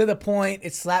 Yeah, it's to the point.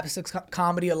 It's slapstick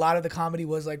comedy. A lot of the comedy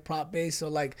was like prop based, so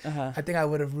like I think I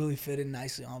would have really fit in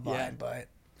nicely on Vine. But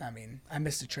I mean, I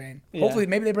missed the train. Hopefully,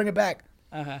 maybe they bring it back.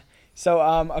 So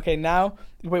okay, now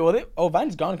wait,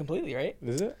 Vine's gone completely, right?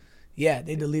 Is it? Yeah,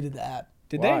 they deleted the app.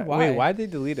 Did they? Why? Wait, why'd they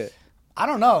delete it? I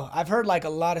don't know. I've heard like a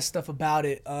lot of stuff about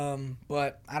it,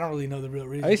 but I don't really know the real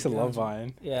reason. I used to love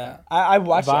Vine. Yeah, I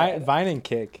watched Vine and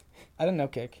Kick. I didn't know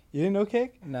Kick. You didn't know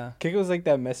Kick? No. Kick was like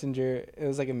that messenger. It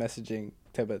was like a messaging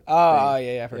type of. Oh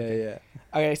yeah, I've heard Kick.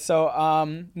 Yeah. Okay,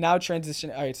 so now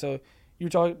transition. All right, so you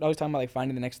were always talking about like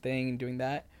finding the next thing and doing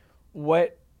that.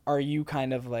 What are you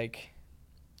kind of like?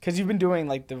 Because you've been doing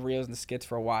like the reels and the skits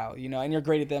for a while, you know, and you're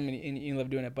great at them and you love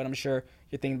doing it. But I'm sure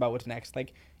you're thinking about what's next.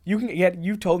 Like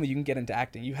you told me you can get into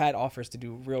acting. You had offers to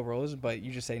do real roles, but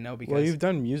you just say no because. Well, you've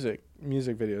done music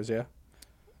videos, yeah.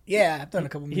 Yeah, I've done a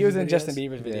couple. He was in videos. Justin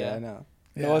Bieber's video. Yeah, I know.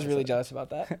 I was really jealous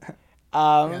about that.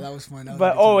 Yeah, that was fun.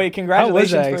 But wait,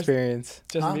 congratulations! How was that experience?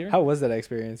 Justin Bieber? How was that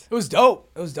experience? It was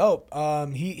dope.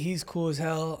 He's cool as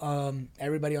hell.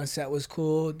 Everybody on set was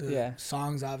cool. The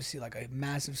song's obviously like a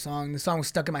massive song. The song was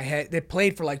stuck in my head. They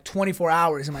played for like 24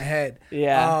 hours in my head.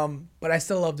 Yeah. But I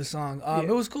still love the song.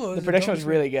 It was cool. The production was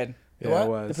really good. Yeah, it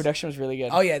was. The production was really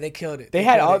good. Oh yeah, they killed it. They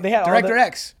had Director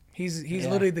X. He's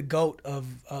literally the GOAT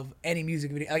of any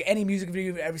music video. Like any music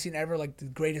video you've ever seen ever, like the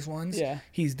greatest ones. Yeah.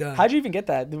 He's done. How'd you even get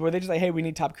that? Were they just like, hey, we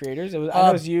need top creators? I know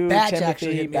it was you, Batch Timothy,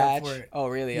 actually hit me up for it. Oh,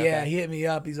 really? Okay. Yeah, he hit me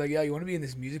up. He's like, yo, you want to be in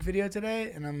this music video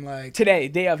today? And I'm like, today,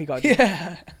 day of, he called you.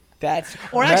 Yeah. That's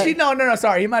or actually, no,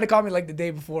 sorry. He might have called me like the day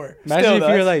before. Imagine if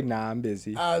you were like, nah, I'm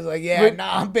busy. I was like, yeah,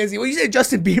 I'm busy. Well, you said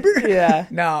Justin Bieber? Yeah.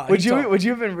 No. Would you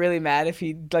have been really mad if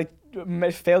he like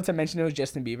failed to mention it was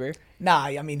Justin Bieber? Nah,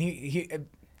 I mean, he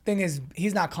thing is,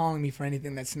 he's not calling me for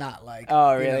anything that's not like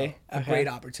really a great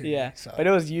opportunity. Yeah. So. But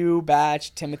it was you,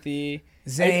 Batch, Timothy.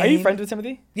 Zane. Are you friends with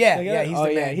Timothy? Yeah, he's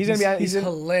the man. He's gonna be on, he's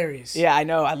hilarious. Yeah, I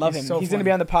know. I love him. So he's gonna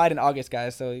be on the pod in August,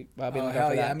 guys. So I'll be looking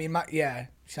for that. I mean,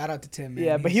 shout out to Tim, man.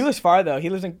 Yeah, but he lives far though.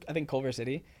 He lives in I think Culver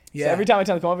City. Yeah. So every time I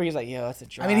tell him to come over, he's like, "Yo, that's a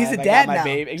drive." I mean, he's a dad my now.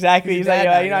 Baby. Exactly. He's like,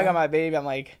 "Yo, you know, I got my baby." I'm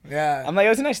like, yeah. I'm like, it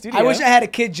was a nice studio. I wish I had a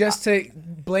kid just to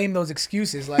blame those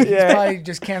excuses. Like, he's probably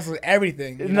just canceled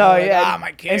everything. You know? Like,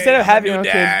 my kid. Instead of having your own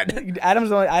dad. kids,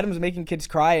 Adam's making kids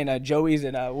cry in Joey's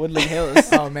in Woodland Hills.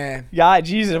 Oh man. Yeah,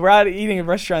 Jesus, we're out eating at a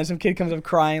restaurant. Some kid comes up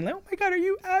crying, like, "Oh my God, are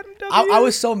you Adam W?" I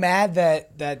was so mad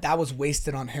that was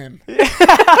wasted on him.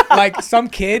 Like some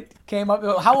kid came up.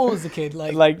 How old was the kid?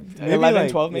 Like 11,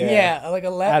 12 maybe. Yeah, like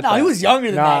 11. No, he was younger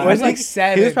than that. He was like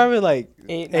 7. He was probably like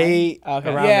 8. Okay.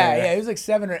 Around yeah, he was like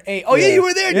 7 or 8. Oh yeah, you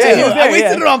were there too. Yeah, he was there, I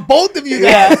wasted it on both of you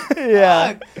guys.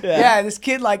 Yeah. This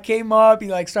kid like came up. He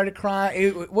like started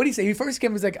crying. What did he say? He first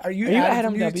came was like, "Are you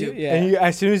Adam from W?" YouTube?" Yeah. And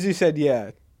as soon as you said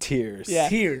tears. Yeah.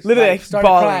 Tears. Literally like, started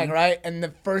bawling. crying, right? And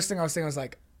the first thing I was saying was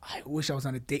like, I wish I was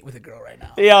on a date with a girl right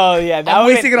now. Yo, yeah, I'm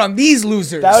wasting it on these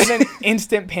losers. That was an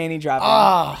instant panty dropping.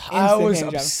 I was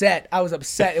upset. I was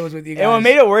upset it was with you guys. And what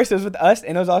made it worse, it was with us,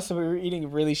 and it was also we were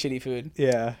eating really shitty food.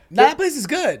 Yeah. That place is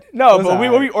good. No, but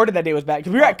what we ordered that day was bad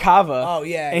because we were at Kava. Oh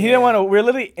yeah. And he didn't want to. We were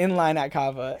literally in line at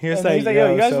Kava. He was like,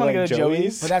 "Yo, you guys want to go to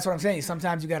Joey's?" But that's what I'm saying.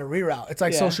 Sometimes you got to reroute. It's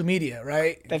like social media,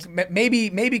 right?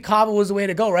 Maybe Kava was the way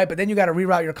to go, right? But then you got to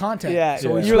reroute your content. Yeah.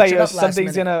 So you were like, "Yo,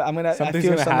 something's gonna. I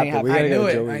feel something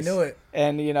happen." I knew it.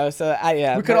 And you know, so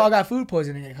we could all got food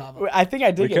poisoning at Kava. I think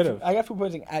I did. I got food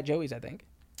poisoning at Joey's. I think.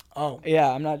 Oh.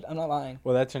 Yeah, I'm not lying.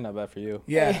 Well, that turned out bad for you.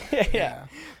 Yeah. Yeah.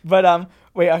 But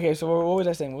wait. Okay. So what was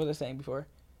I saying? What was I saying before?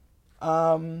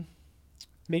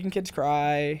 Making kids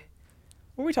cry.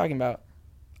 What were we talking about?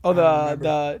 Oh,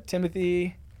 the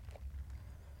Timothy.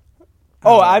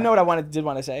 Oh, I know what I did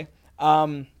want to say.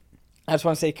 I just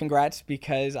want to say congrats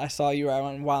because I saw you were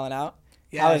on Wildin' Out.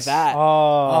 Yes. How was that?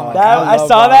 Oh, I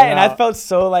saw that and I felt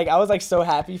so like I was like so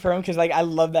happy for him because like I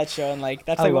love that show and like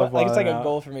that's like it's like a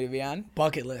goal for me to be on.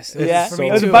 Bucket list. It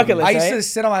was a bucket list. I used to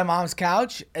sit on my mom's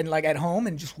couch and like at home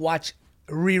and just watch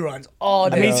reruns all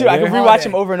day. Me too. I could rewatch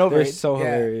them over and over. They're so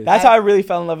hilarious. That's how I really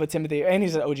fell in love with Timothy, and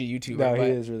he's an OG YouTuber. No,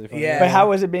 he is really funny. Yeah. But how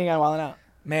was it being on Wildin' Out?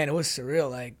 Man, it was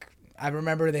surreal. Like I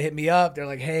remember they hit me up. They're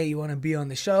like, "Hey, you want to be on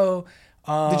the show?"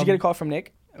 Did you get a call from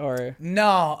Nick or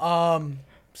no?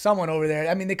 Someone over there.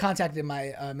 I mean, they contacted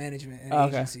my management and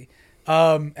agency,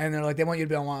 and they're like, they want you to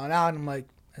be on Wildin' Out, and I'm like,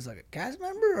 as like a cast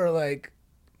member or like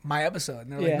my episode?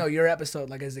 And they're like, no, your episode,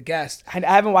 like as a guest. I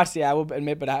haven't watched it. I will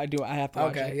admit, but I have to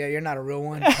watch it. Okay, yeah, you're not a real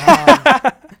one.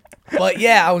 But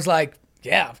yeah, I was like,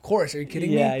 yeah, of course. Are you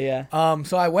kidding me? Yeah.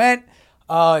 So I went.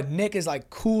 Nick is like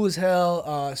cool as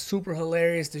hell, super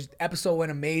hilarious. The episode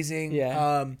went amazing.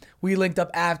 Yeah. We linked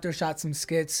up after, shot some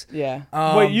skits. Yeah.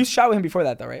 Wait, you shot with him before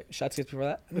that though, right? Shot skits before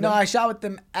that? No, I shot with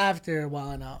them after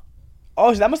Wildin' Out.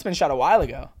 Oh, so that must have been shot a while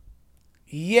ago.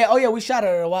 Yeah. Oh yeah, we shot it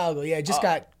a while ago. Yeah, it just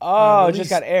got. It just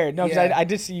got aired. No, because I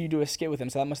did see you do a skit with him,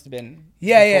 so that must have been.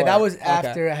 Yeah, before. that was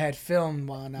after I had filmed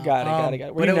Wildin' Out. Got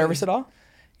it. Were you nervous at all?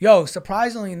 Yo,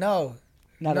 surprisingly, no.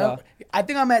 Not at all. I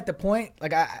think I'm at the point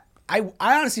like I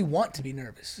honestly want to be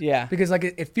nervous. Yeah. Because like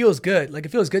it feels good. Like it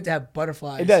feels good to have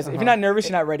butterflies. It does. If you're not nervous,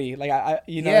 you're not ready. Like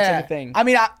it's like a thing. I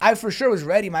mean, I for sure was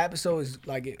ready. My episode was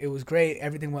like it was great.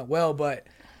 Everything went well, but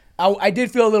I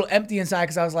did feel a little empty inside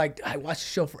because I was like, I watched the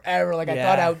show forever. Like I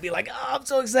thought I would be like, oh, I'm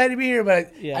so excited to be here.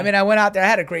 But I mean, I went out there. I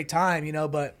had a great time,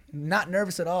 but not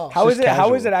nervous at all. How is it? Casual.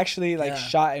 How is it actually like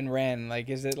shot and ran? Like,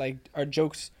 is it like are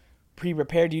jokes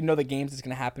pre-prepared? Do you know the games that's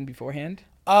gonna happen beforehand?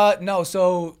 No.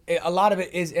 So a lot of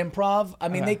it is improv. I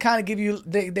mean, they kind of give you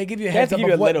they give you a heads up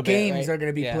of what games are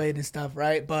going to be played and stuff,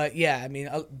 right? But yeah, I mean,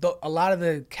 a lot of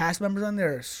the cast members on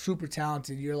there are super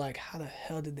talented. You're like, how the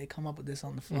hell did they come up with this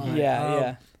on the fly?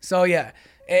 Yeah. So yeah,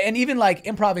 and even like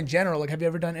improv in general. Like, have you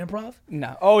ever done improv?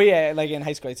 No. Oh yeah, like in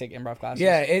high school I take improv classes.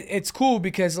 Yeah, it's cool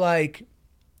because like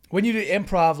when you do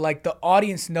improv, like the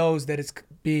audience knows that it's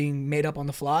being made up on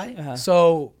the fly.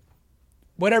 So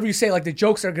whatever you say, like the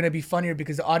jokes are gonna be funnier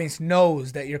because the audience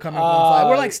knows that you're coming up on the fly.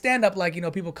 We're like stand up, like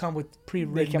people come with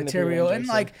pre-written material and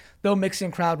like they'll mix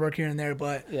in crowd work here and there,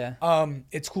 but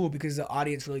it's cool because the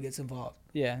audience really gets involved.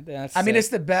 Yeah, I mean, it's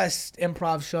the best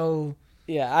improv show.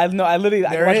 Yeah, I watched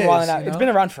Wildin' Out. It's been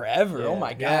around forever. Yeah. Oh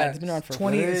my god, it's been around for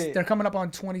 20. They're coming up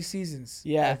on 20 seasons.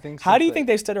 Yeah, I think so. How do you think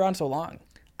they've stood around so long?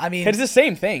 I mean, it's the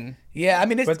same thing. Yeah, I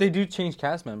mean, but they do change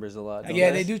cast members a lot.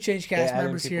 They do change cast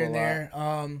members here and there.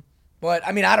 But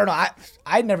I mean, I don't know.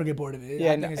 I'd never get bored of it.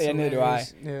 Yeah, neither do I.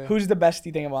 Yeah. Who's the best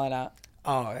you think of Wildin' Out?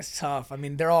 Oh, that's tough. I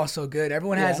mean, they're all so good.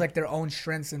 Everyone has like their own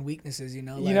strengths and weaknesses.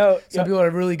 Some people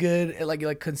are really good at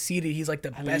like Conceited. He's like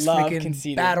the best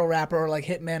freaking battle rapper. Or like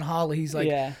Hitman Holla. He's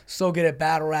like so good at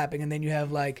battle rapping. And then you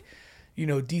have like,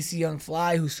 DC Young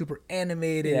Fly, who's super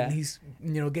animated and he's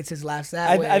gets his laughs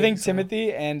that way. I think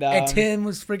Timothy and Tim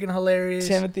was freaking hilarious.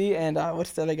 Timothy and what's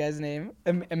the other guy's name?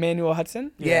 Emmanuel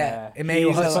Hudson. Yeah,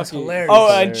 Emmanuel Hudson's hilarious.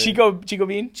 Oh, and Chico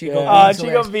Bean.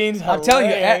 Chico Bean's. I'm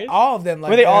telling you, all of them. Like,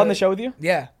 were they all on the show with you?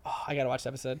 Yeah. Oh, I gotta watch the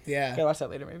episode. Yeah, gotta watch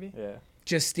that later maybe. Yeah.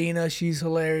 Justina, she's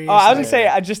hilarious. Oh, I was gonna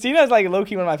say Justina's like low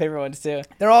key one of my favorite ones too.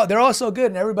 They're all so good,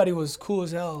 and everybody was cool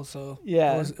as hell. So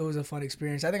yeah, it was a fun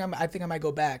experience. I think I might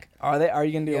go back. Are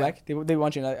you gonna do it back? They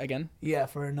want you again? Yeah,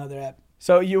 for another app.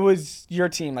 So it was your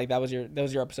team, like that was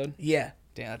your episode? Yeah.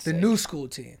 Damn, that's the new school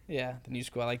team. Yeah, the new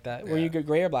school. I like that. Yeah. Were you good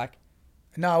gray or black?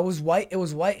 No, it was white. It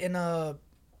was white and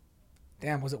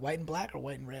damn, was it white and black or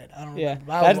white and red? I don't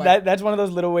remember. That's one of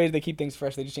those little ways they keep things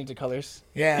fresh. They just change the colors.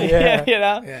 Yeah.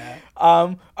 Yeah.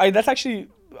 All right, that's actually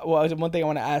one thing I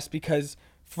want to ask because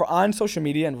on social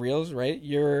media and reels, right?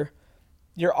 Your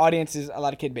audience is a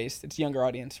lot of kid based. It's a younger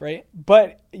audience, right?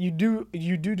 But you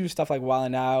do stuff like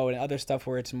Wildin' Out and other stuff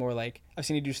where it's more like I've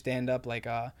seen you do stand up like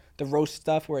the roast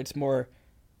stuff where it's more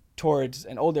towards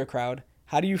an older crowd.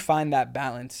 How do you find that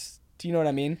balance? Do you know what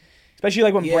I mean? Especially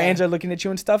like when brands are looking at you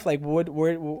and stuff, like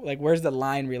where's the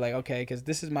line where you're like, okay, because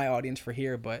this is my audience for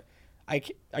here, but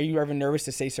are you ever nervous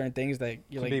to say certain things that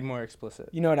you're like be more explicit?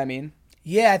 You know what I mean?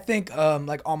 Yeah, I think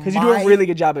like on because you do a really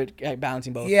good job at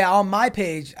balancing both. Yeah, on my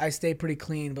page I stay pretty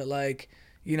clean, but like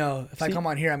if I come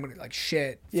on here I'm gonna like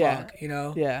shit, fuck,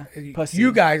 yeah, pussy.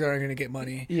 You guys aren't gonna get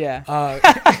money,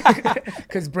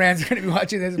 because brands are gonna be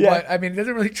watching this. But I mean, it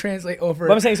doesn't really translate over.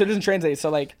 But I'm saying so it doesn't translate. So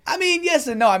like, I mean, yes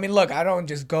and no. I mean, look, I don't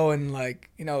just go and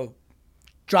like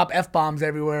drop F-bombs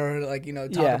everywhere, or like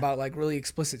talk about like really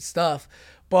explicit stuff.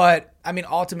 But I mean,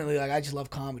 ultimately, like I just love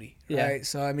comedy, right?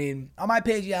 So I mean, on my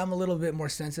page, I'm a little bit more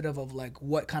sensitive of like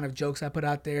what kind of jokes I put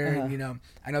out there. And,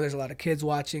 I know there's a lot of kids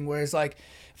watching. Whereas like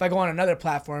if I go on another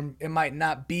platform, it might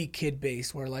not be kid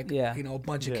based, where like a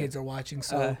bunch of kids are watching.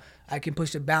 So I can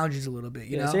push the boundaries a little bit.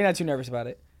 You know, so you're not too nervous about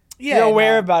it. Yeah, you're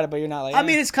aware about it, but you're not like. I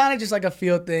mean, it's kind of just like a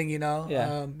feel thing,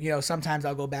 sometimes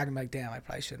I'll go back and be like, damn, I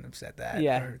probably shouldn't have said that.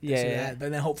 Or this or that.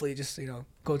 But then hopefully it just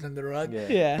goes under the rug.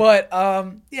 Yeah. But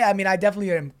I mean, I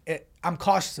definitely am. I'm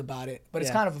cautious about it, but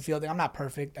it's kind of a feel thing. I'm not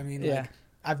perfect. I mean, like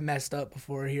I've messed up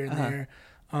before here and there.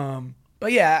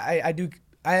 But yeah, I do.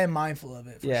 I am mindful of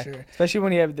it for sure. Especially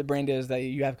when you have the brand deals that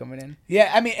you have coming in.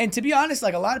 Yeah, I mean, and to be honest,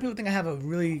 like a lot of people think I have a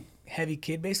really heavy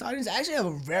kid based audience. I actually have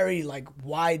a very like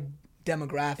wide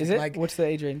demographic. Is it? Like, what's the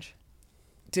age range?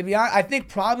 To be honest, I think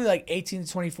probably like 18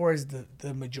 to 24 is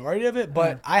the majority of it,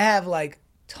 but I have like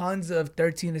tons of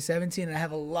 13 to 17, and I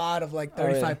have a lot of like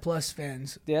 35 plus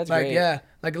fans. Yeah, that's like, great. Yeah,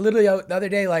 like literally the other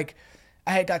day, like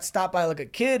I had got stopped by like a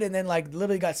kid, and then like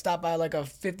literally got stopped by like a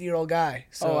 50-year-old guy.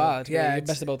 So, oh wow, it's yeah, it's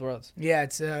best of both worlds. Yeah,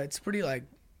 it's pretty like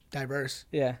diverse.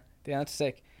 Yeah, that's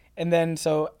sick. And then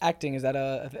so acting, is that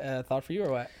a thought for you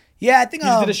or what? Yeah, I think you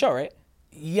just did a show, right?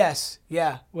 Yes,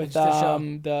 yeah, with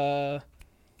the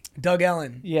Doug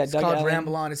Ellen. Yeah, it's Doug called Ellen.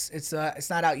 Ramble On. It's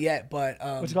not out yet, but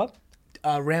what's it called?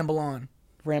 Ramble On.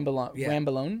 Ramble On. Yeah.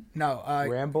 Ramble On? No,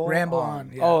 Ramble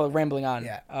On. Yeah. Oh, Rambling On.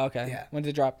 Yeah. Oh, okay. Yeah. When did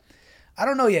it drop? I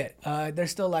don't know yet. They're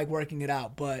still like working it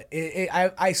out, but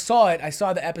I saw it. I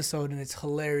saw the episode and it's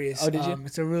hilarious. Oh, did you?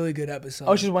 It's a really good episode.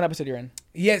 Oh, it's just one episode you're in.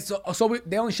 Yeah. So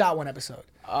they only shot one episode.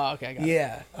 Oh, okay. Got it.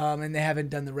 Yeah. And they haven't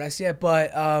done the rest yet,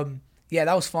 but yeah,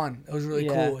 that was fun. It was really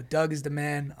cool. Doug is the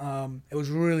man. It was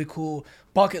really cool.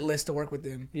 Bucket list to work with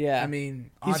him. Yeah. I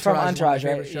mean, he's from Entourage,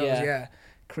 right? Shows. Yeah.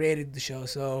 Created the show,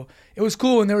 so it was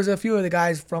cool. And there was a few of the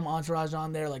guys from Entourage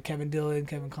on there, like Kevin Dillon,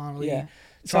 Kevin Connolly. Yeah.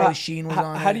 Charlie Sheen was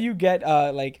on. How do you get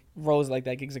like roles like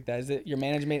that, gigs like that? Is it your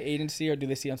management agency, or do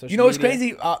they see you on social media? You know what's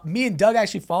crazy? Me and Doug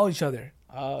actually follow each other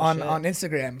on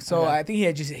Instagram. So I think he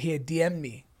had DM'd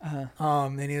me.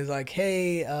 And he was like,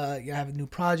 "Hey, I have a new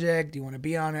project. Do you want to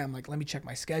be on it?" I'm like, "Let me check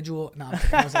my schedule." No,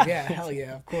 I was like, "Yeah, hell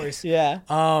yeah, of course." Yeah.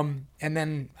 And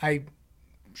then I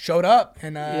showed up,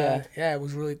 and it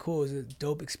was really cool. It was a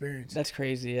dope experience. That's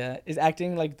crazy. Yeah. Is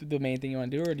acting like the main thing you want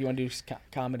to do, or do you want to do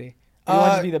comedy? Do you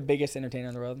want to be the biggest entertainer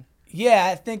in the world? Yeah,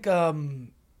 I think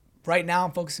right now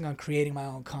I'm focusing on creating my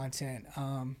own content,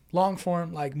 long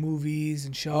form like movies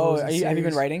and shows. Oh, have you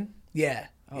been writing? Yeah.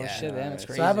 Oh shit, man, that's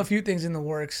crazy. So I have a few things in the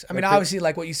works. I mean, obviously,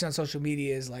 like what you see on social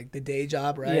media is like the day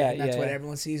job, right? Yeah, and that's what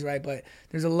everyone sees, right? But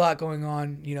there's a lot going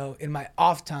on, in my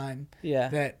off time. Yeah.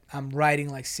 That I'm writing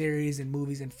like series and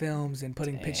movies and films and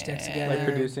putting pitch decks together. Like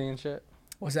producing and shit.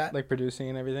 What's that? Like producing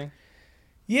and everything.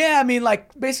 Yeah, I mean,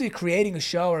 like basically creating a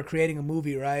show or creating a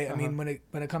movie, right? I mean, when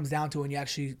it comes down to it, when you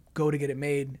actually go to get it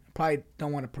made, probably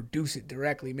don't want to produce it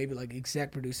directly. Maybe like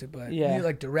exec produce it, but either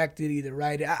like direct it, either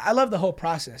write it. I love the whole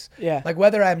process. Yeah. Like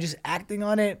whether I'm just acting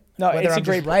on it, whether it's I'm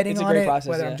just writing on it, process,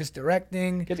 whether I'm just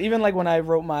directing. Because even like when I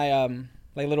wrote my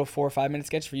like little 4 or 5 minute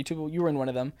sketch for YouTube, you were in one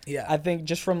of them. Yeah. I think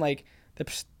just from like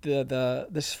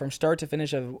this from start to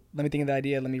finish of let me think of the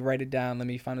idea, let me write it down, let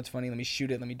me find what's funny, let me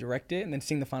shoot it, let me direct it, and then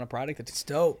seeing the final product. It's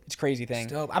dope. It's a crazy thing.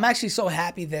 It's dope. I'm actually so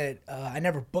happy that I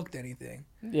never booked anything.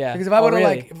 Yeah. Because if I would have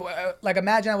really? like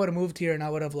imagine I would have moved here and I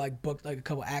would have like booked like a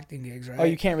couple acting gigs, right? Oh,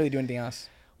 you can't really do anything else.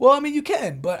 Well, I mean, you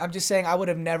can, but I'm just saying I would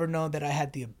have never known that I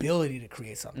had the ability to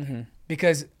create something.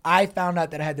 Because I found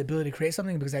out that I had the ability to create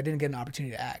something because I didn't get an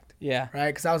opportunity to act. Yeah. Right?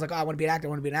 Because I was like, oh, I want to be an actor,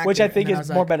 Which I think is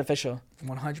more beneficial.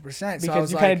 100%.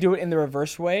 Because you kind of do it in the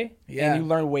reverse way. Yeah. And you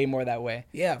learn way more that way.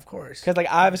 Yeah, of course. Because, like,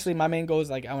 obviously my main goal is,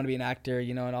 like, I want to be an actor,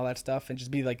 and all that stuff, and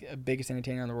just be, like, a biggest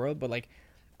entertainer in the world. But, like,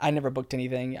 I never booked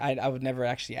anything. I would never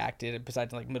actually acted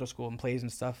besides, like, middle school and plays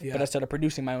and stuff. Yeah. But I started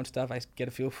producing my own stuff. I get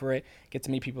a feel for it, get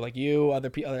to meet people like you,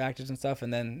 other actors and stuff.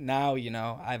 And then now,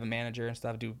 I have a manager and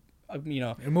stuff,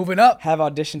 You're moving up. Have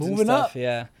auditions and stuff.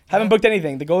 Yeah. Haven't booked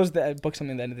anything. The goal is to book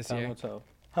something at the end of this year. Time will tell.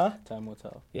 Huh? Time will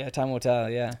tell. Yeah, time will tell.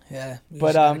 Yeah. Yeah.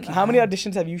 But how many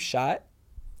auditions have you shot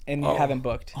and you haven't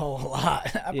booked? Oh, a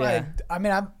lot.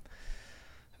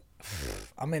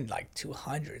 I'm in like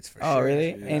 200s for sure. Oh,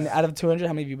 really? Yeah. And out of 200,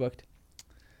 how many have you booked?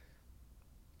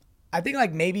 I think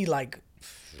like maybe like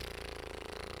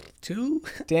 2.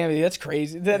 Damn, that's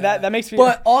crazy. That makes me.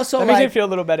 But also that makes me feel a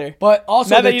little better. But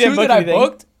also now the that you 2 didn't book that I anything.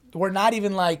 booked were not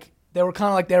even like, they were kind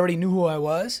of like they already knew who I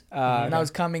was, and I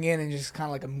was coming in and just kind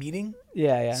of like a meeting.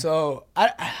 Yeah. So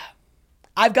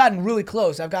I've gotten really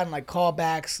close. I've gotten like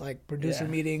callbacks, like producer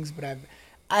meetings, but I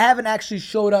haven't actually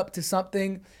showed up to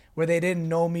something where they didn't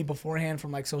know me beforehand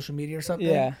from like social media or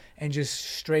something, and just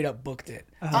straight up booked it.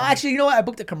 Actually, you know what? I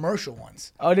booked a commercial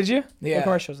once. Oh, did you? Yeah. What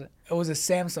commercial was it? It was a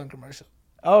Samsung commercial.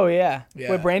 Oh, yeah.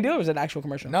 Yeah. Wait, brand deal or was it an actual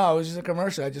commercial? No, it was just a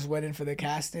commercial. I just went in for the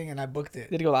casting and I booked it.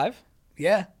 Did it go live?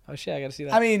 Yeah. Oh, shit. I got to see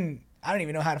that. I mean, I don't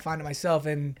even know how to find it myself,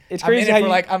 and it's crazy I'm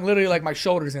in it for I'm literally like my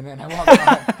shoulders in it, and I walk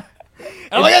around.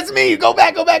 I'm like, that's me. Go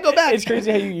back. It's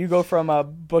crazy how you go from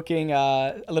booking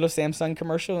a little Samsung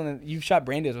commercial, and then you shot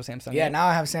brand deals with Samsung. Yeah, right? now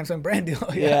I have a Samsung brand deal.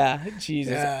 Yeah,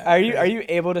 Jesus. Yeah. Are you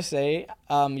able to say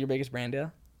your biggest brand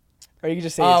deal? Or you can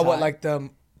just say what like the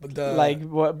like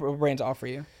what brands offer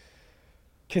you?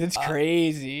 Because it's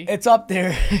crazy. It's up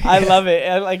there. I love it.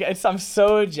 I'm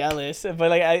so jealous, but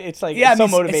like it's so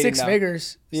motivating. It's 6 now.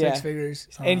 figures. Yeah. 6 figures.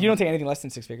 And you don't take anything less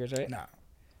than 6 figures, right? No.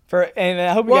 And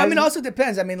I hope. Well, I mean, also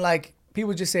depends. I mean, like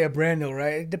people just say a brand deal,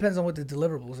 right? It depends on what the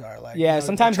deliverables are. Like,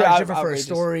 sometimes they they're charge different for a outrageous.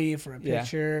 story, for a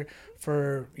picture,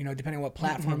 for depending on what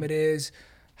platform it is,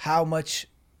 how much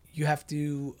you have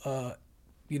to,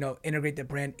 integrate the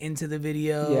brand into the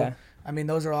video. Yeah. I mean,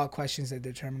 those are all questions that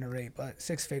determine the rate, but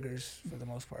 6 figures for the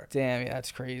most part. Damn, yeah,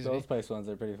 that's crazy. The Old Spice ones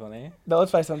are pretty funny. The Old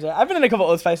Spice ones, yeah. I've been in a couple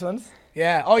Old Spice ones.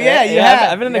 Yeah. Oh yeah, you have.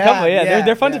 have. I've been in a couple. Yeah,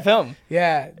 they're fun to film.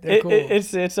 Yeah, they're cool.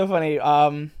 It's so funny.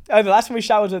 The last one we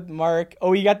shot was with Mark.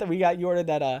 Oh, you ordered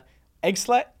that egg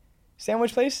slut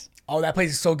sandwich place. Oh, that place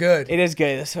is so good. It is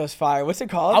good. This was fire. What's it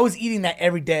called? I was eating that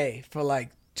every day for like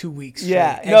 2 weeks.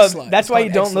 Yeah, that's why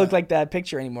you don't look like that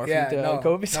picture anymore. Yeah, from the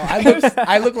COVID. No,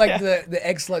 I look like the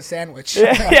egg slut sandwich.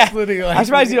 Yeah. I'm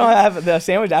surprised you don't have the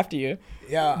sandwich after you.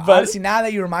 Yeah, but honestly, now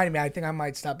that you reminded me, I think I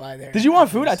might stop by there. Did you want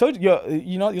food? I told you.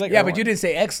 You like. Yeah, but you didn't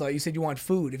say egg slut. You said you want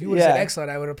food. If you would have said egg slut,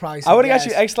 I would have probably said I would have got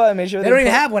you egg slut and made sure they don't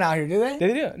even have one out here, do they?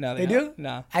 They do. No, they do.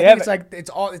 No, I think it's like it's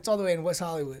all the way in West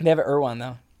Hollywood. They have an Erewhon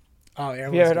though. Oh,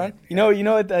 Erewhon's you ever heard one? You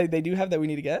know what they do have that we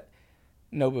need to get?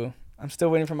 Nobu. I'm still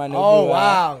waiting for my Nobu. Oh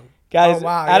wow. Guys,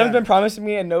 Adam's been promising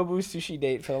me a Nobu sushi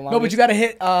date for the longest. No, but you gotta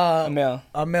hit a mil.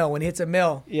 A mil. When he hits a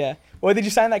mil. Yeah. Well, did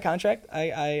you sign that contract?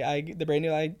 The brand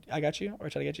new I got you or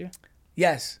try to get you?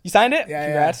 Yes. You signed it? Yeah.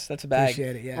 Congrats. That's a bag.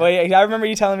 Appreciate it. Yeah. Well, yeah. I remember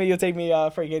you telling me you'll take me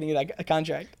for getting you like a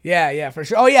contract. Yeah, for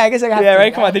sure. Oh yeah, I guess I got. Yeah,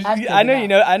 right. Come on. I know you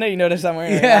know. I know you noticed somewhere.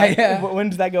 Yeah. When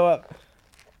does that go up?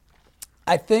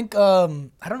 I think I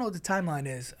don't know what the timeline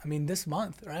is. I mean, this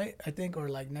month, right? I think, or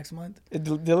like next month.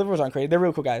 Deliverers aren't crazy. They're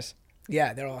real cool guys.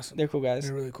 Yeah, they're awesome. They're cool guys.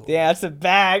 They're really cool. Yeah, that's a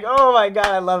bag. Oh my god,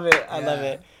 I love it. I love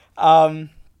it. Damn,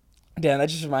 that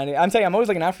just reminded me. I'm telling you, I'm always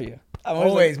looking out for you.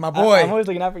 Always, my boy. I'm always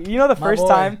looking out for you. You know,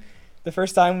 the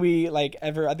first time we like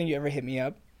ever, I think you ever hit me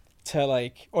up to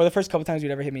like, or the first couple times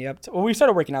you'd ever hit me up. Well, we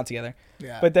started working out together.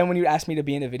 Yeah. But then when you asked me to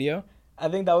be in a video, I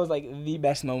think that was like the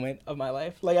best moment of my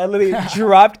life. Like I literally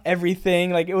dropped everything.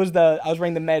 Like I was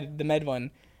wearing the med one.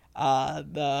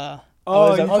 The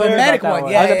medic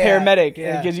one. Yeah, I was a paramedic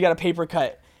because you got a paper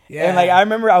cut. Yeah. And like I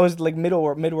remember I was like mid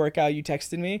workout. You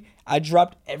texted me. I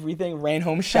dropped everything, ran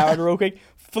home, showered real quick,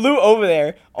 flew over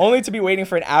there, only to be waiting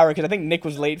for an hour because I think Nick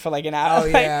was late for like an hour. Oh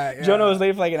yeah. Jonah was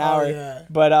late for like an hour. Yeah.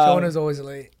 But Jonah's always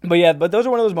late. But those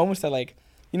are one of those moments that like,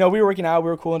 you know, we were working out, we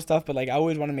were cool and stuff, but like I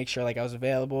always want to make sure like I was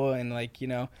available and like, you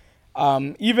know,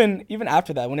 even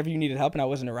after that, whenever you needed help and I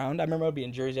wasn't around, I remember I'd be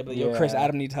in Jersey. I'd be like, yo, Chris,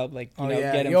 Adam needs help. Like,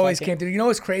 get him. You always came through. You know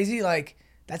what's crazy? Like,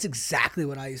 that's exactly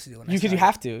what I used to do. Because you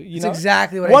have to. You know?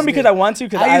 Exactly what I used to do. Because I want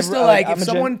to. I used to like, if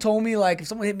someone told me, like, if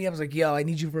someone hit me up, I was like, yo, I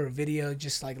need you for a video,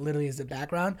 just like literally as the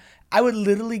background. I would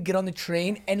literally get on the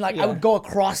train and like I would go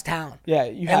across town. Yeah,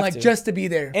 you have to. Just to be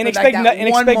there. And expect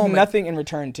nothing in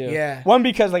return too. Yeah. One,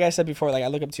 because like I said before, like I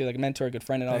look up to you like a mentor, a good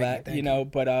friend and all that, you know,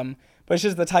 but it's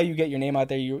just that's how you get your name out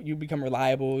there. You become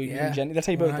reliable. That's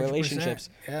how you build relationships.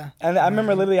 Yeah. And I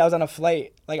remember literally I was on a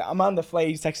flight. Like I'm on the flight.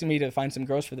 He's texting me to find some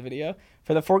girls for the video.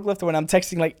 For the forklift when I'm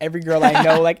texting like every girl I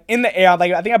know, like in the air.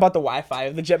 Like I think I bought the Wi-Fi,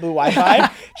 the JetBlue Wi-Fi.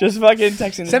 Just fucking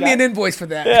texting. Send me an invoice for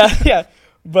that. Yeah.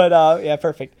 But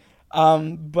perfect.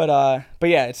 But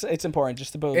yeah, it's important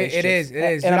just to build relationships. It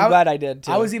is. And I'm glad I did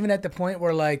too. I was even at the point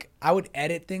where like I would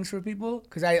edit things for people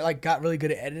because I like got really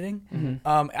good at editing. Mm-hmm.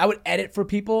 I would edit for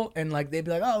people and like they'd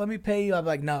be like, oh, let me pay you. I'd be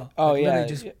like, no. Oh like, yeah. Literally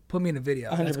just put me in a video.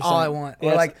 100%. That's all I want.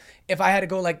 Yeah, or like if I had to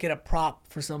go like get a prop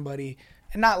for somebody.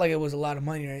 And not like it was a lot of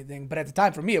money or anything, but at the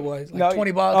time for me it was like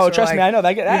 $20. Oh, trust me, I know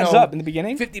that adds up in the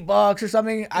beginning. $50 or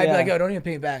something. I'd be like, yo, don't even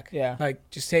pay me back. Yeah. Like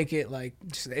just take it. Like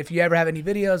just, if you ever have any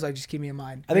videos, like just keep me in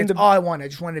mind. I think that's all I want. I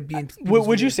just wanted to be in.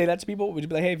 Would you say that to people? Would you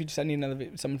be like, hey, if you just send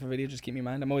me someone for video, just keep me in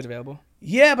mind. I'm always available.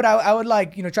 Yeah, but I would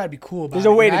like try to be cool about it. There's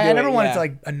a way to do it. I never wanted to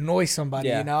like annoy somebody.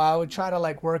 You know, I would try to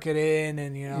like work it in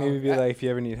and maybe be like, if you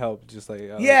ever need help, just like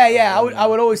I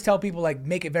would always tell people like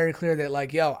make it very clear that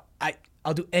like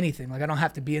I'll do anything. Like I don't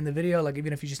have to be in the video. Like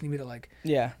even if you just need me to like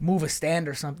move a stand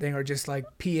or something or just like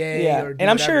PA or and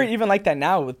I'm sure even like that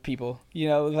now with people. You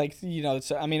know, like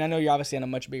so, I mean I know you're obviously on a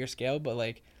much bigger scale, but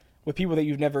like with people that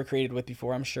you've never created with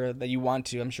before, I'm sure that you want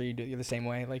to. I'm sure you're the same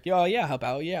way. Like help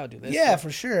out. Yeah, I'll do this. Yeah,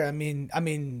 for sure. I mean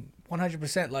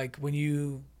 100%. Like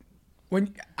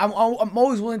when I'm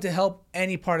always willing to help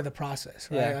any part of the process,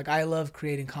 right? Yeah. Like I love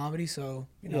creating comedy, so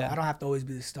I don't have to always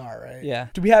be the star, right? Yeah.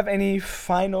 Do we have any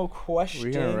final questions?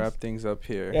 We're gonna wrap things up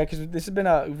here. Yeah, because this has been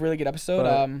a really good episode.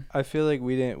 But I feel like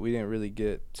we didn't really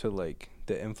get to like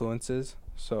the influences.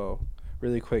 So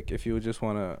really quick, if you would just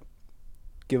want to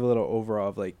give a little overall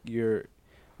of like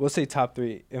we'll say top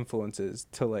 3 influences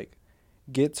to like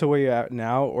get to where you're at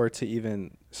now, or to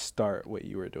even start what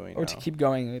you were doing, or to keep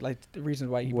going, like the reasons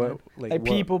why you like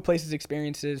people, places,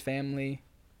 experiences, family.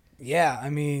 Yeah, I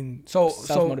mean,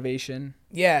 self-motivation.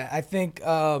 Yeah, I think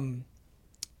a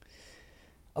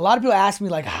lot of people ask me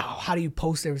like, how do you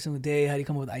post every single day? How do you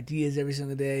come up with ideas every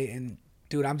single day? And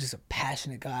dude, I'm just a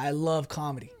passionate guy. I love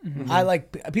comedy. I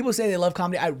like, people say they love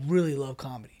comedy. I really love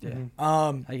comedy.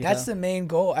 That's the main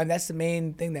goal, and that's the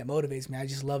main thing that motivates me. I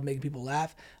just love making people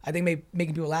laugh. I think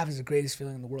making people laugh is the greatest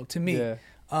feeling in the world to me.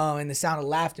 And the sound of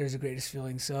laughter is the greatest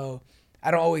feeling. So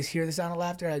I don't always hear the sound of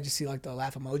laughter. I just see like the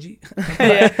laugh emoji.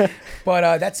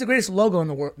 But that's the greatest logo in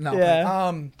the world.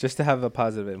 No, just to have a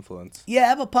positive influence. Yeah,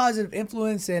 have a positive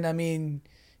influence, and I mean,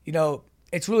 you know,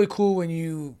 it's really cool when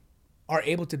you are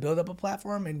able to build up a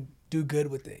platform and do good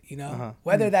with it. You know,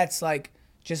 whether that's like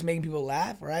just making people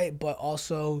laugh, right? But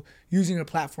also using a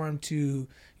platform to,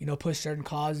 you know, push certain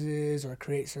causes or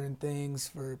create certain things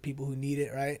for people who need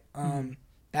it, right?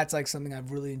 That's like something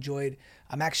I've really enjoyed.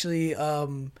 I'm actually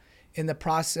in the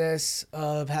process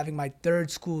of having my 3rd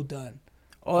school done.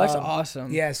 Oh, that's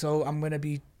awesome. Yeah, so I'm gonna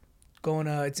be going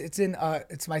it's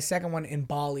my 2nd one in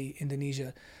Bali,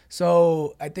 Indonesia.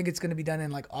 So I think it's gonna be done in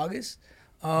like August.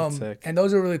 And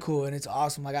those are really cool, and it's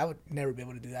awesome. Like I would never be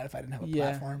able to do that if I didn't have a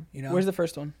platform. You know. Where's the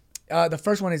first one? The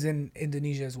first one is in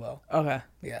Indonesia as well. Okay.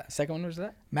 Yeah. Second one was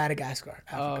that? Madagascar,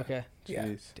 Africa. Oh, okay. Yeah.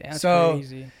 Jeez. Damn, that's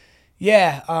crazy.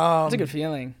 Yeah. It's a good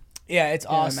feeling. Yeah, it's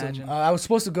awesome. I was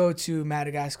supposed to go to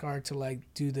Madagascar to like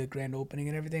do the grand opening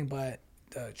and everything, but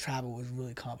the travel was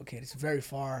really complicated. It's very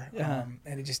far,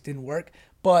 and it just didn't work.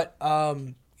 But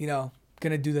you know,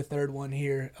 gonna do the 3rd one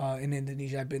here in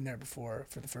Indonesia. I've been there before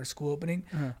for the first school opening,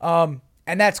 and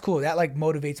that's cool. That like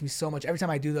motivates me so much. Every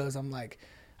time I do those, I'm like,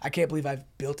 I can't believe I've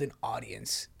built an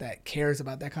audience that cares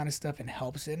about that kind of stuff and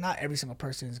helps it. Not every single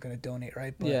person is gonna donate,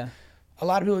 right? But a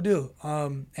lot of people do,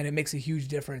 and it makes a huge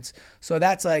difference. So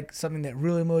that's like something that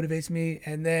really motivates me.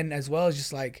 And then as well as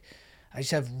just like, I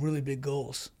just have really big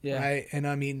goals, right? And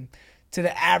I mean, to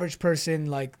the average person,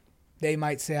 like they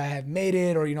might say I have made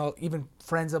it, or, you know, even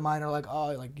friends of mine are like,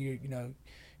 oh, like you know,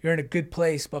 you're in a good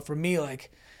place. But for me,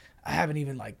 like, I haven't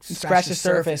even like scratched the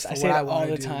surface. I say that all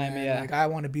the time. Man. Like I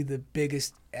want to be the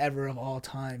biggest ever of all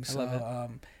time. So,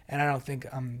 and I don't think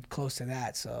I'm close to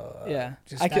that. So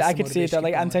I could see it though.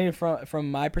 Like I'm telling you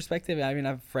from my perspective. I mean, I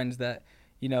have friends that,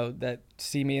 you know, that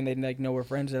see me and they like know we're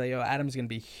friends. They're like, yo, Adam's gonna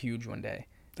be huge one day.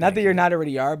 Not that you're not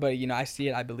already are, but you know, I see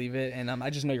it, I believe it, and I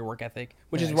just know your work ethic,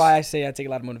 which is why I say I take a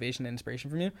lot of motivation and inspiration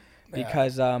from you,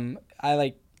 because I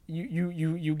like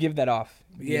you give that off.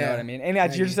 You know what I mean? And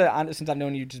you're just since I've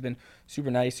known you, you've just been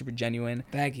super nice, super genuine.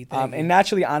 Thank you. And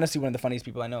naturally, honestly, one of the funniest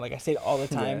people I know. Like I say it all the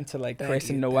time to like Chris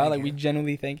and Noel. Like we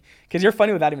genuinely think, because you're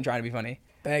funny without even trying to be funny.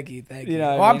 Thank you. You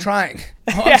know well, I'm trying.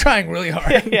 I'm trying really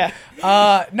hard.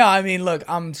 No, I mean, look,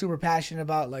 I'm super passionate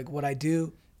about like what I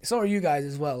do. So are you guys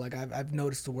as well. Like I've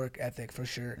noticed the work ethic for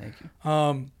sure. Thank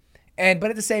you.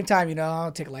 But at the same time, you know, I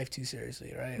don't take life too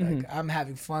seriously, right? Like I'm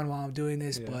having fun while I'm doing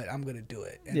this, but I'm gonna do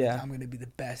it. And I'm gonna be the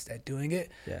best at doing it.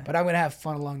 But I'm gonna have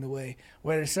fun along the way.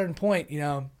 Where at a certain point, you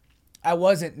know, I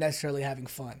wasn't necessarily having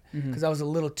fun because I was a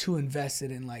little too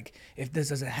invested in like, if this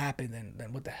doesn't happen,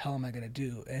 then what the hell am I gonna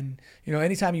do? And you know,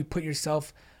 anytime you put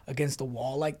yourself against a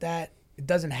wall like that, it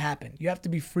doesn't happen. You have to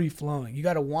be free flowing. You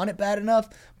got to want it bad enough,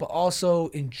 but also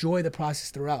enjoy the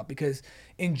process throughout, because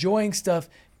enjoying stuff,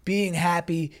 being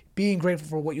happy, being grateful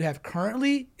for what you have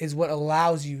currently is what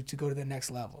allows you to go to the next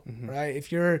level, right?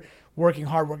 If you're working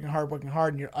hard,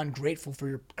 and you're ungrateful for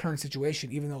your current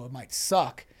situation, even though it might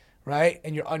suck, right?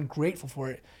 And you're ungrateful for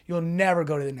it, you'll never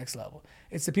go to the next level.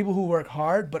 It's the people who work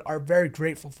hard but are very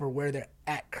grateful for where they're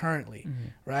at currently,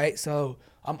 right? So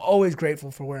I'm always grateful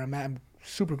for where I'm at. I'm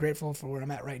super grateful for where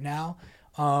I'm at right now,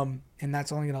 and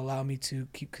that's only going to allow me to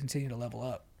continue to level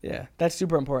up. Yeah, that's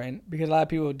super important, because a lot of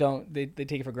people don't, they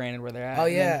take it for granted where they're at. Oh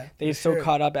yeah, they get so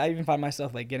caught up. I even find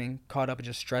myself like getting caught up and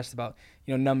just stressed about,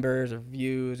 you know, numbers or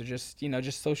views or just, you know,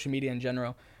 just social media in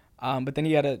general. But then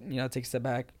you gotta, you know, take a step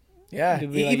back. Yeah,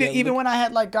 even when I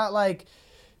had like got like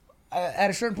at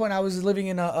a certain point I was living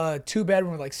in a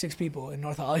 2-bedroom with like 6 people in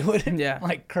North Hollywood.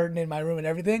 Like curtain in my room and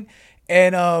everything,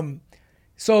 and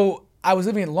so I was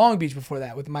living in Long Beach before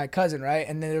that with my cousin, right?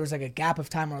 And then there was like a gap of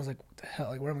time where I was like, what the hell,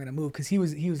 like where am I gonna move? Because he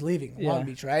was leaving Long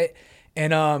Beach, right?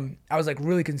 And I was like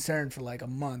really concerned for like a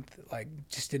month, like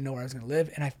just didn't know where I was gonna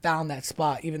live. And I found that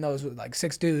spot, even though it was with like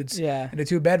 6 dudes in a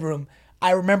 2-bedroom.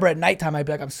 I remember at nighttime I'd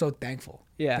be like, I'm so thankful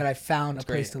that I found a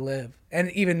place to live. And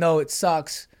even though it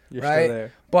sucks, you're right? Still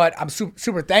there. But I'm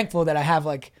super thankful that I have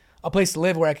like a place to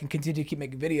live where I can continue to keep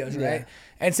making videos, Yeah. right?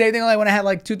 And same thing like when I had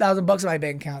like $2,000 in my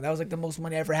bank account. That was like the most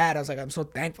money I ever had. I was like, I'm so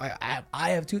thankful. I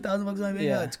have $2,000 in my bank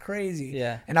account. It's crazy.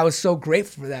 Yeah. And I was so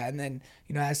grateful for that. And then,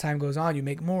 you know, as time goes on, you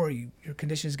make more, your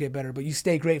conditions get better, but you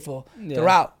stay grateful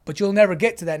throughout. But you'll never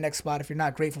get to that next spot if you're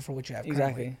not grateful for what you have.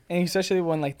 Exactly. Currently. And especially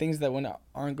when like things that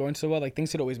aren't going so well, like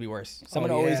things could always be worse.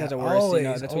 Someone always has a worse, you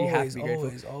know, that's what you have to be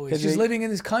grateful. Always. Just living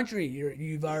in this country, you're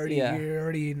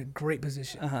already in a great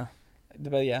position.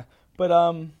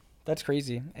 But that's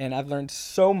crazy. And I've learned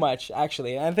so much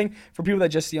actually. And I think for people that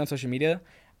just see on social media,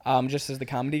 just as the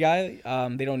comedy guy,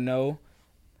 they don't know.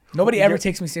 Nobody ever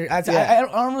takes me serious. I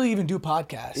don't really even do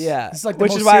podcasts. Yeah, it's like the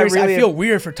most serious. I feel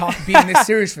weird for being this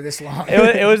serious for this long.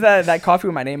 It was that coffee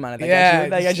with my name on it.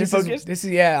 That got you focused.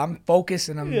 I'm focused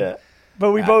and I'm. Yeah.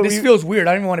 But this feels weird.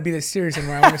 I don't even want to be this serious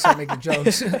anymore. I want to start making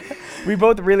jokes. We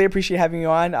both really appreciate having you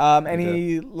on.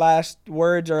 Any last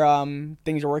words or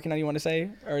things you're working on you want to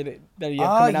say or that you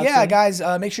have coming out soon? Guys,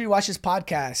 make sure you watch this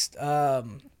podcast.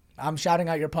 I'm shouting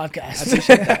out your podcast. I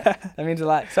appreciate that. That means a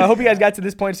lot. So I hope you guys got to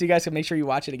this point so you guys can make sure you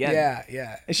watch it again.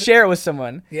 Yeah. And share it with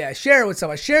someone. Yeah, share it with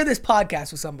someone. Share this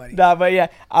podcast with somebody. But yeah,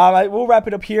 we'll wrap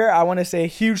it up here. I want to say a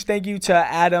huge thank you to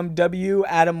Adam W.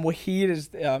 Adam Waheed is,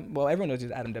 everyone knows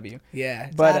he's Adam W. Yeah,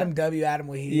 but Adam W. Adam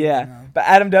Waheed. Yeah, you know. But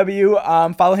Adam W.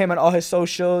 Follow him on all his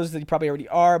socials that you probably already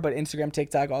are, but Instagram,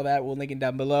 TikTok, all that. We'll link it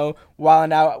down below. While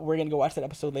now, we're going to go watch that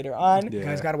episode later on. Yeah. You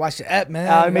guys got to watch the app,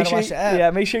 man. Make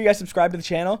sure you guys subscribe to the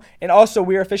channel. And also,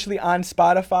 we are officially on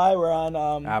Spotify. We're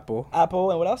on Apple,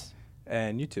 and what else?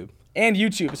 And YouTube.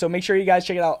 So make sure you guys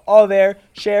check it out all there.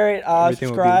 Share it,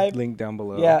 subscribe. Will be linked down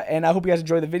below. Yeah, and I hope you guys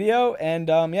enjoy the video. And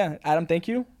Adam, thank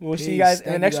you. We'll see you guys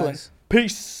in the next one.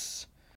 Peace.